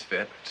sleeves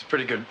fit, which is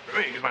pretty good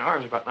because my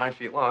arms are about 9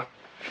 feet long.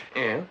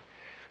 And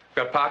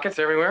got pockets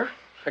everywhere.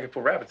 I could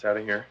pull rabbits out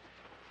of here.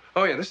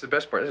 Oh yeah, this is the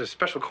best part. There's a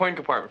special coin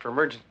compartment for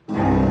emergency.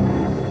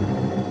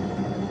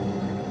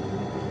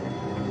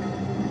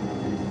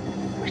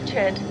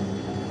 Richard.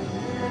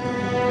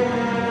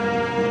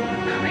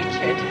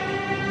 Richard.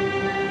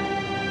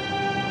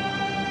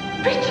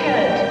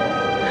 Richard!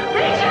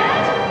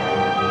 Richard!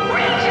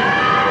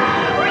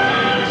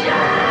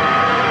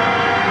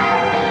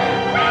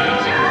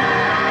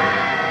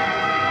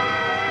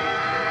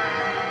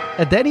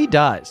 And then he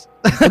dies.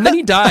 And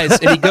he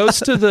goes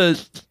to the...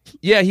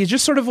 Yeah, he's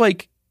just sort of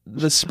like...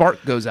 The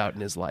spark goes out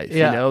in his life,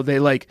 Yeah. you know? They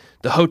like...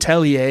 The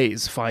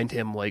hoteliers find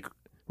him like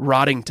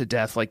rotting to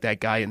death like that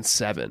guy in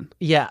Seven.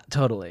 Yeah,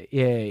 totally.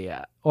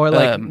 Yeah. Or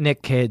like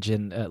Nick Cage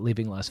in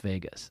Leaving Las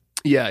Vegas.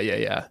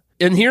 Yeah.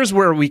 And here's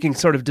where we can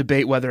sort of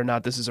debate whether or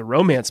not this is a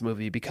romance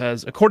movie,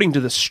 because according to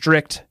the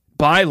strict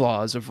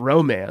bylaws of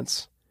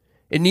romance,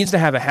 it needs to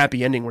have a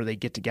happy ending where they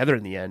get together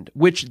in the end,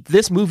 which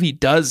this movie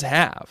does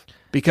have,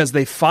 because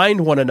they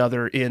find one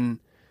another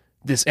in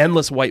this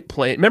endless white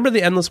plane. Remember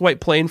the endless white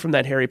plane from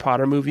that Harry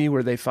Potter movie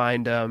where they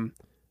find the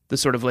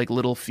sort of like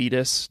little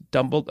fetus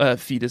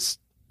fetus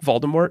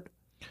Voldemort?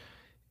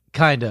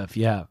 Kind of,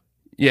 yeah.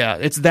 Yeah,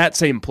 it's that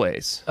same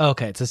place.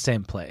 Okay, it's the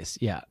same place.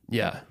 Yeah.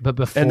 Yeah. But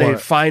before... And they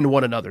find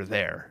one another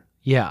there.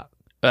 Yeah.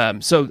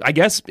 So I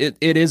guess it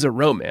is a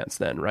romance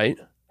then, right?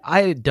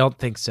 I don't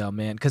think so,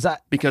 man.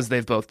 Because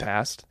they've both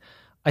passed?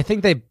 I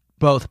think they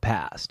both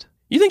passed.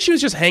 You think she was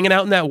just hanging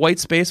out in that white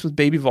space with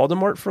baby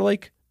Voldemort for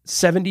like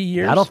 70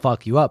 years? That'll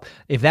fuck you up.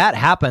 If that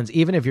happens,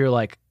 even if you're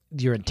like,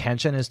 your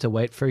intention is to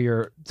wait for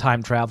your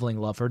time-traveling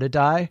lover to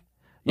die,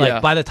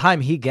 like by the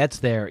time he gets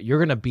there, you're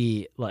going to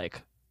be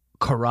like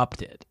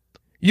corrupted.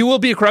 You will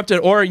be corrupted,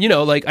 or, you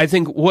know, like, I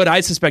think what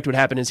I suspect would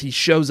happen is he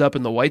shows up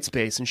in the white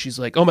space and she's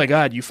like, oh my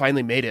God, you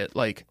finally made it.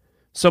 Like,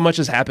 so much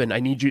has happened. I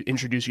need you to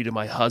introduce you to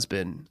my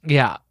husband.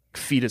 Yeah.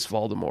 Fetus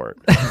Voldemort.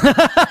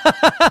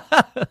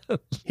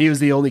 He was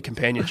the only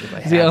companionship I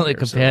had. The only here,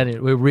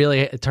 companion. So.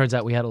 It turns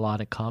out we had a lot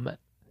in common.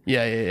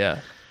 Yeah.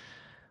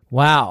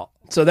 Wow.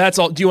 So that's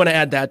all. Do you want to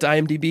add that to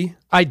IMDb?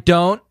 I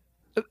don't,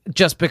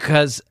 just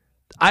because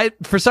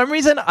for some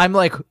reason, I'm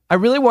like, I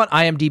really want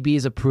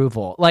IMDb's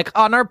approval. Like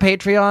on our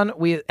Patreon,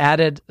 we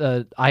added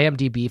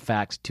IMDb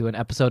facts to an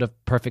episode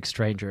of Perfect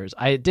Strangers.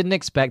 I didn't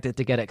expect it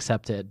to get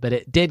accepted, but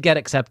it did get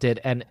accepted.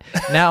 And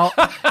now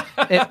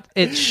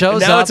it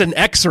shows now up. It's an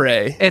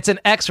X-ray. It's an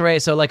X-ray.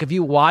 So like if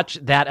you watch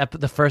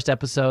the first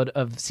episode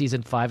of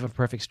season 5 of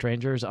Perfect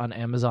Strangers on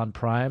Amazon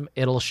Prime,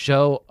 it'll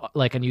show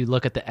like, and you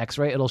look at the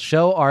X-ray, it'll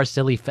show our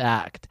silly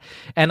fact.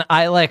 And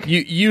I like...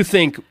 You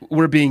think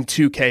we're being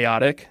too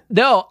chaotic?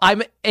 No,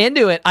 I'm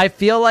into it. I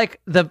feel like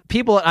the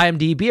people at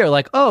IMDb are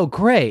like, oh,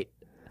 great.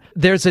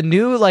 There's a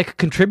new like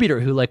contributor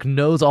who like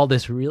knows all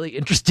this really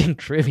interesting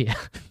trivia.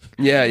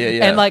 Yeah.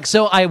 And like,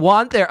 so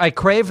I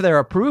crave their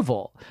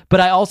approval,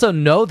 but I also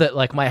know that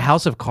like my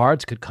house of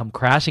cards could come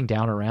crashing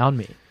down around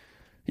me.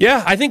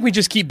 Yeah, I think we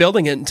just keep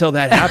building it until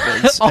that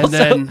happens. Also, and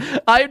then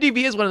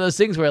IMDb is one of those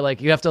things where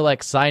like you have to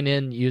like sign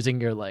in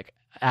using your like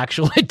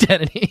actual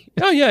identity.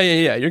 Oh yeah.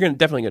 You're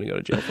definitely gonna go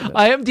to jail for that.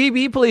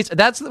 IMDb police.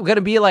 That's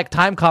gonna be like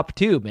Time Cop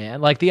 2,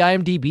 man. Like the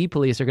IMDb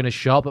police are gonna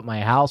show up at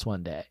my house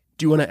one day.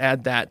 Do you want to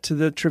add that to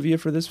the trivia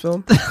for this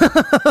film?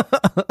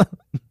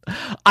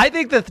 I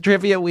think the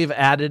trivia we've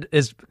added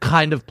is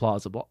kind of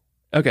plausible.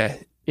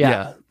 Okay.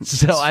 Yeah.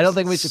 So I don't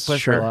think we should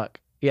push for luck.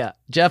 Yeah.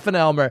 Jeff and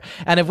Elmer.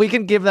 And if we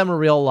can give them a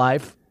real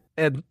life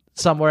and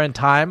somewhere in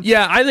time.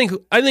 Yeah, I think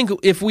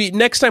if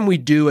next time we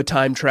do a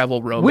time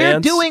travel romance, we're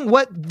doing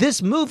what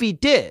this movie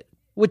did,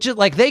 which is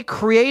like they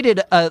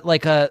created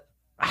a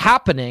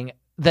happening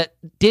that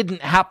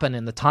didn't happen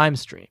in the time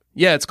stream.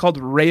 Yeah, it's called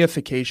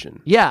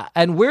reification. Yeah,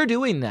 and we're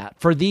doing that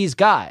for these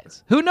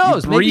guys. Who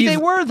knows? Maybe they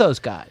were those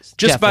guys.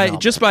 Just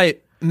by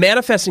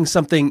manifesting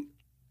something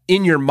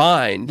in your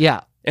mind.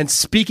 Yeah. And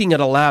speaking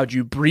it aloud,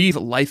 you breathe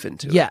life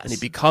into it. Yes. And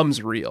it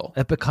becomes real.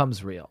 It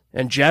becomes real.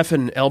 And Jeff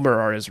and Elmer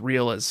are as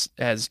real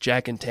as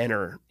Jack and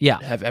Tanner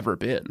have ever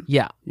been.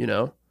 Yeah. You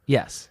know?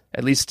 Yes.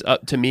 At least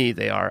to me,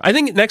 they are. I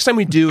think next time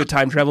we do a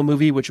time travel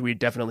movie, which we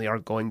definitely are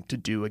going to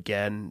do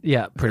again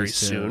very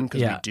soon,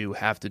 because we do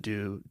have to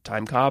do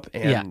Time Cop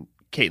and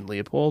Kate and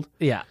Leopold.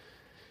 Yeah.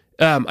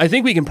 I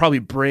think we can probably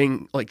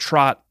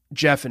trot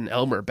Jeff and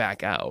Elmer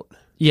back out.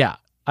 Yeah,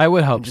 I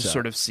would hope and just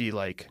sort of see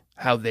like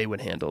how they would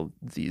handle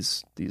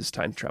these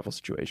time travel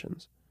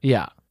situations.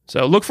 Yeah.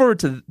 So look forward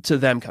to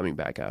them coming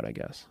back out, I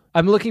guess.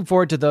 I'm looking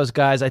forward to those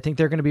guys. I think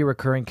they're going to be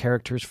recurring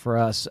characters for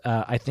us.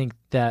 I think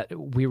that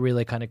we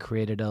really kind of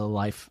created a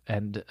life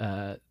and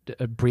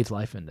breathed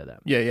life into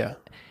them. Yeah.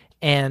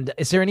 And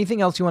is there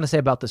anything else you want to say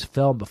about this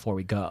film before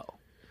we go?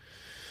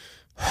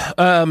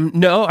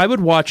 No, I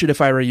would watch it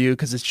if I were you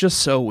because it's just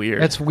so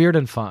weird. It's weird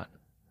and fun.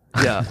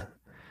 Yeah.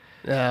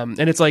 And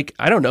it's like,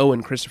 I don't know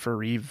when Christopher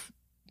Reeve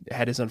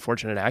had his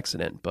unfortunate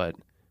accident, but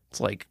it's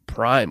like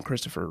prime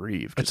Christopher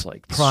Reeve, just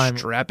like prime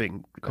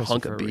strapping a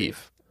hunk of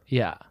beef.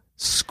 Yeah.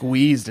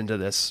 Squeezed into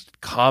this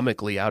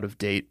comically out of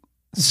date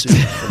suit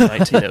from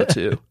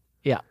 1902.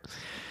 Yeah.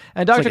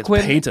 And Dr. Like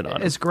Quinn painted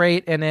on is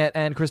great in it,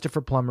 and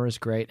Christopher Plummer is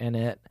great in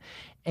it.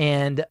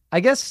 And I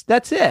guess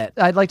that's it.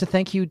 I'd like to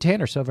thank you,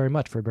 Tanner, so very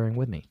much for bearing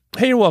with me.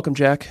 Hey, you're welcome,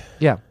 Jack.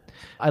 Yeah.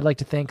 I'd like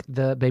to thank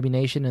the Baby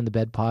Nation and the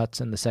Bed Pots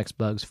and the Sex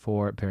Bugs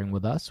for bearing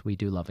with us. We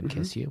do love and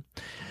kiss you.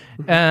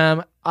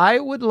 I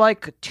would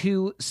like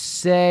to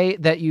say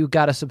that you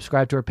got to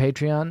subscribe to our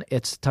Patreon.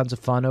 It's tons of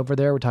fun over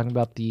there. We're talking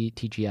about the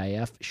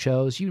TGIF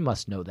shows. You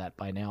must know that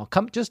by now.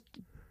 Come, just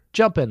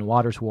jump in.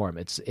 Water's warm.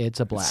 It's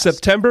a blast.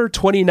 September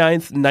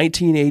 29th,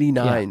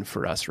 1989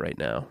 for us right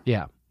now.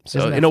 Yeah.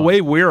 So in a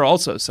way, we're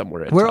also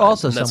somewhere in time. We're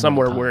also and that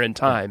somewhere somewhere we're in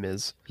time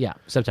is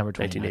September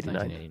 29th,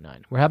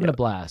 1989. We're having a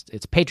blast.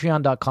 It's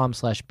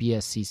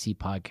patreon.com/BSCC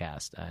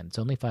podcast, and it's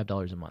only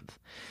 $5 a month.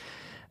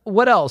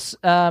 What else?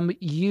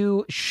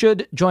 You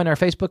should join our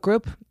Facebook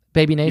group,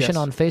 Baby Nation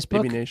on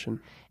Facebook. Baby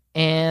Nation.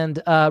 And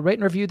rate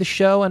and review the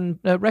show and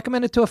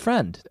recommend it to a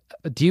friend.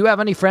 Do you have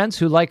any friends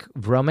who like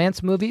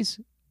romance movies?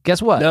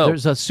 Guess what? No.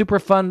 There's a super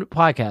fun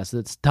podcast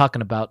that's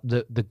talking about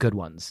the good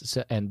ones.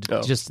 So, and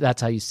just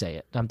that's how you say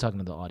it. I'm talking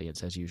to the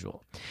audience as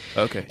usual.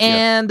 Okay.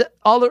 And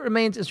all that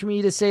remains is for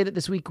me to say that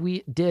this week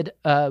we did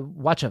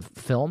watch a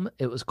film.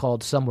 It was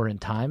called Somewhere in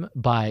Time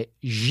by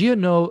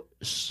Gino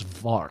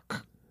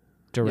Svark,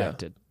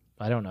 directed.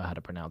 I don't know how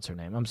to pronounce her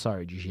name. I'm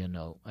sorry,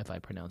 Gino, if I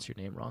pronounce your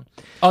name wrong.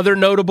 Other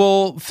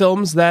notable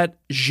films that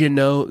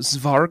Gino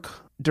Svark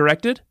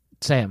directed?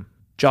 Sam.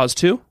 Jaws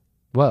 2.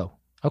 Whoa.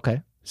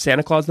 Okay.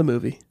 Santa Claus the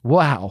movie.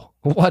 Wow.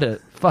 What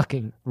a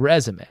fucking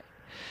resume.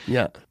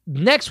 Yeah.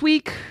 Next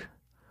week,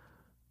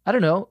 I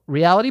don't know,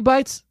 Reality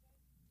Bites?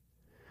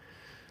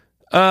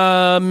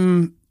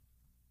 Yeah.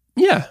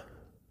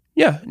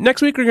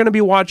 Next week we're going to be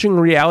watching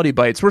Reality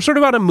Bites. We're sort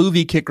of on a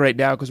movie kick right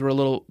now because we're a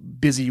little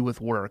busy with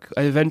work.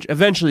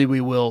 Eventually we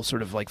will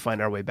sort of like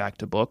find our way back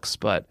to books,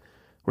 but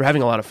we're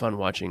having a lot of fun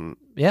watching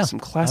some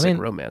classic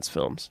romance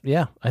films.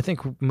 Yeah. I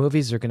think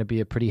movies are going to be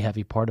a pretty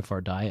heavy part of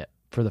our diet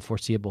for the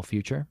foreseeable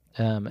future.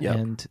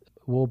 And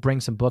we'll bring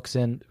some books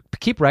in.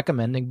 Keep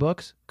recommending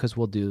books because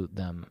we'll do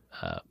them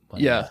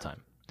one at a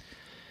time.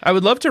 I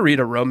would love to read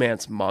a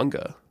romance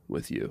manga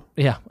with you.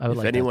 Yeah, I would if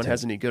like anyone that too.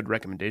 has any good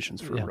recommendations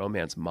for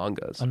romance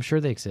mangas. I'm sure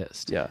they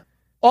exist. Yeah.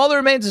 All that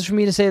remains is for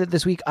me to say that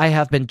this week I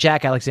have been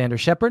Jack Alexander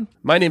Shepard.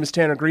 My name is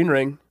Tanner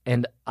Greenring.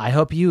 And I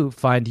hope you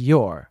find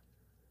your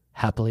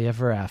happily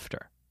ever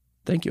after.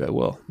 Thank you, I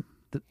will.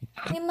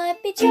 We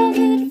might be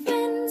childhood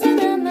friends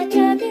and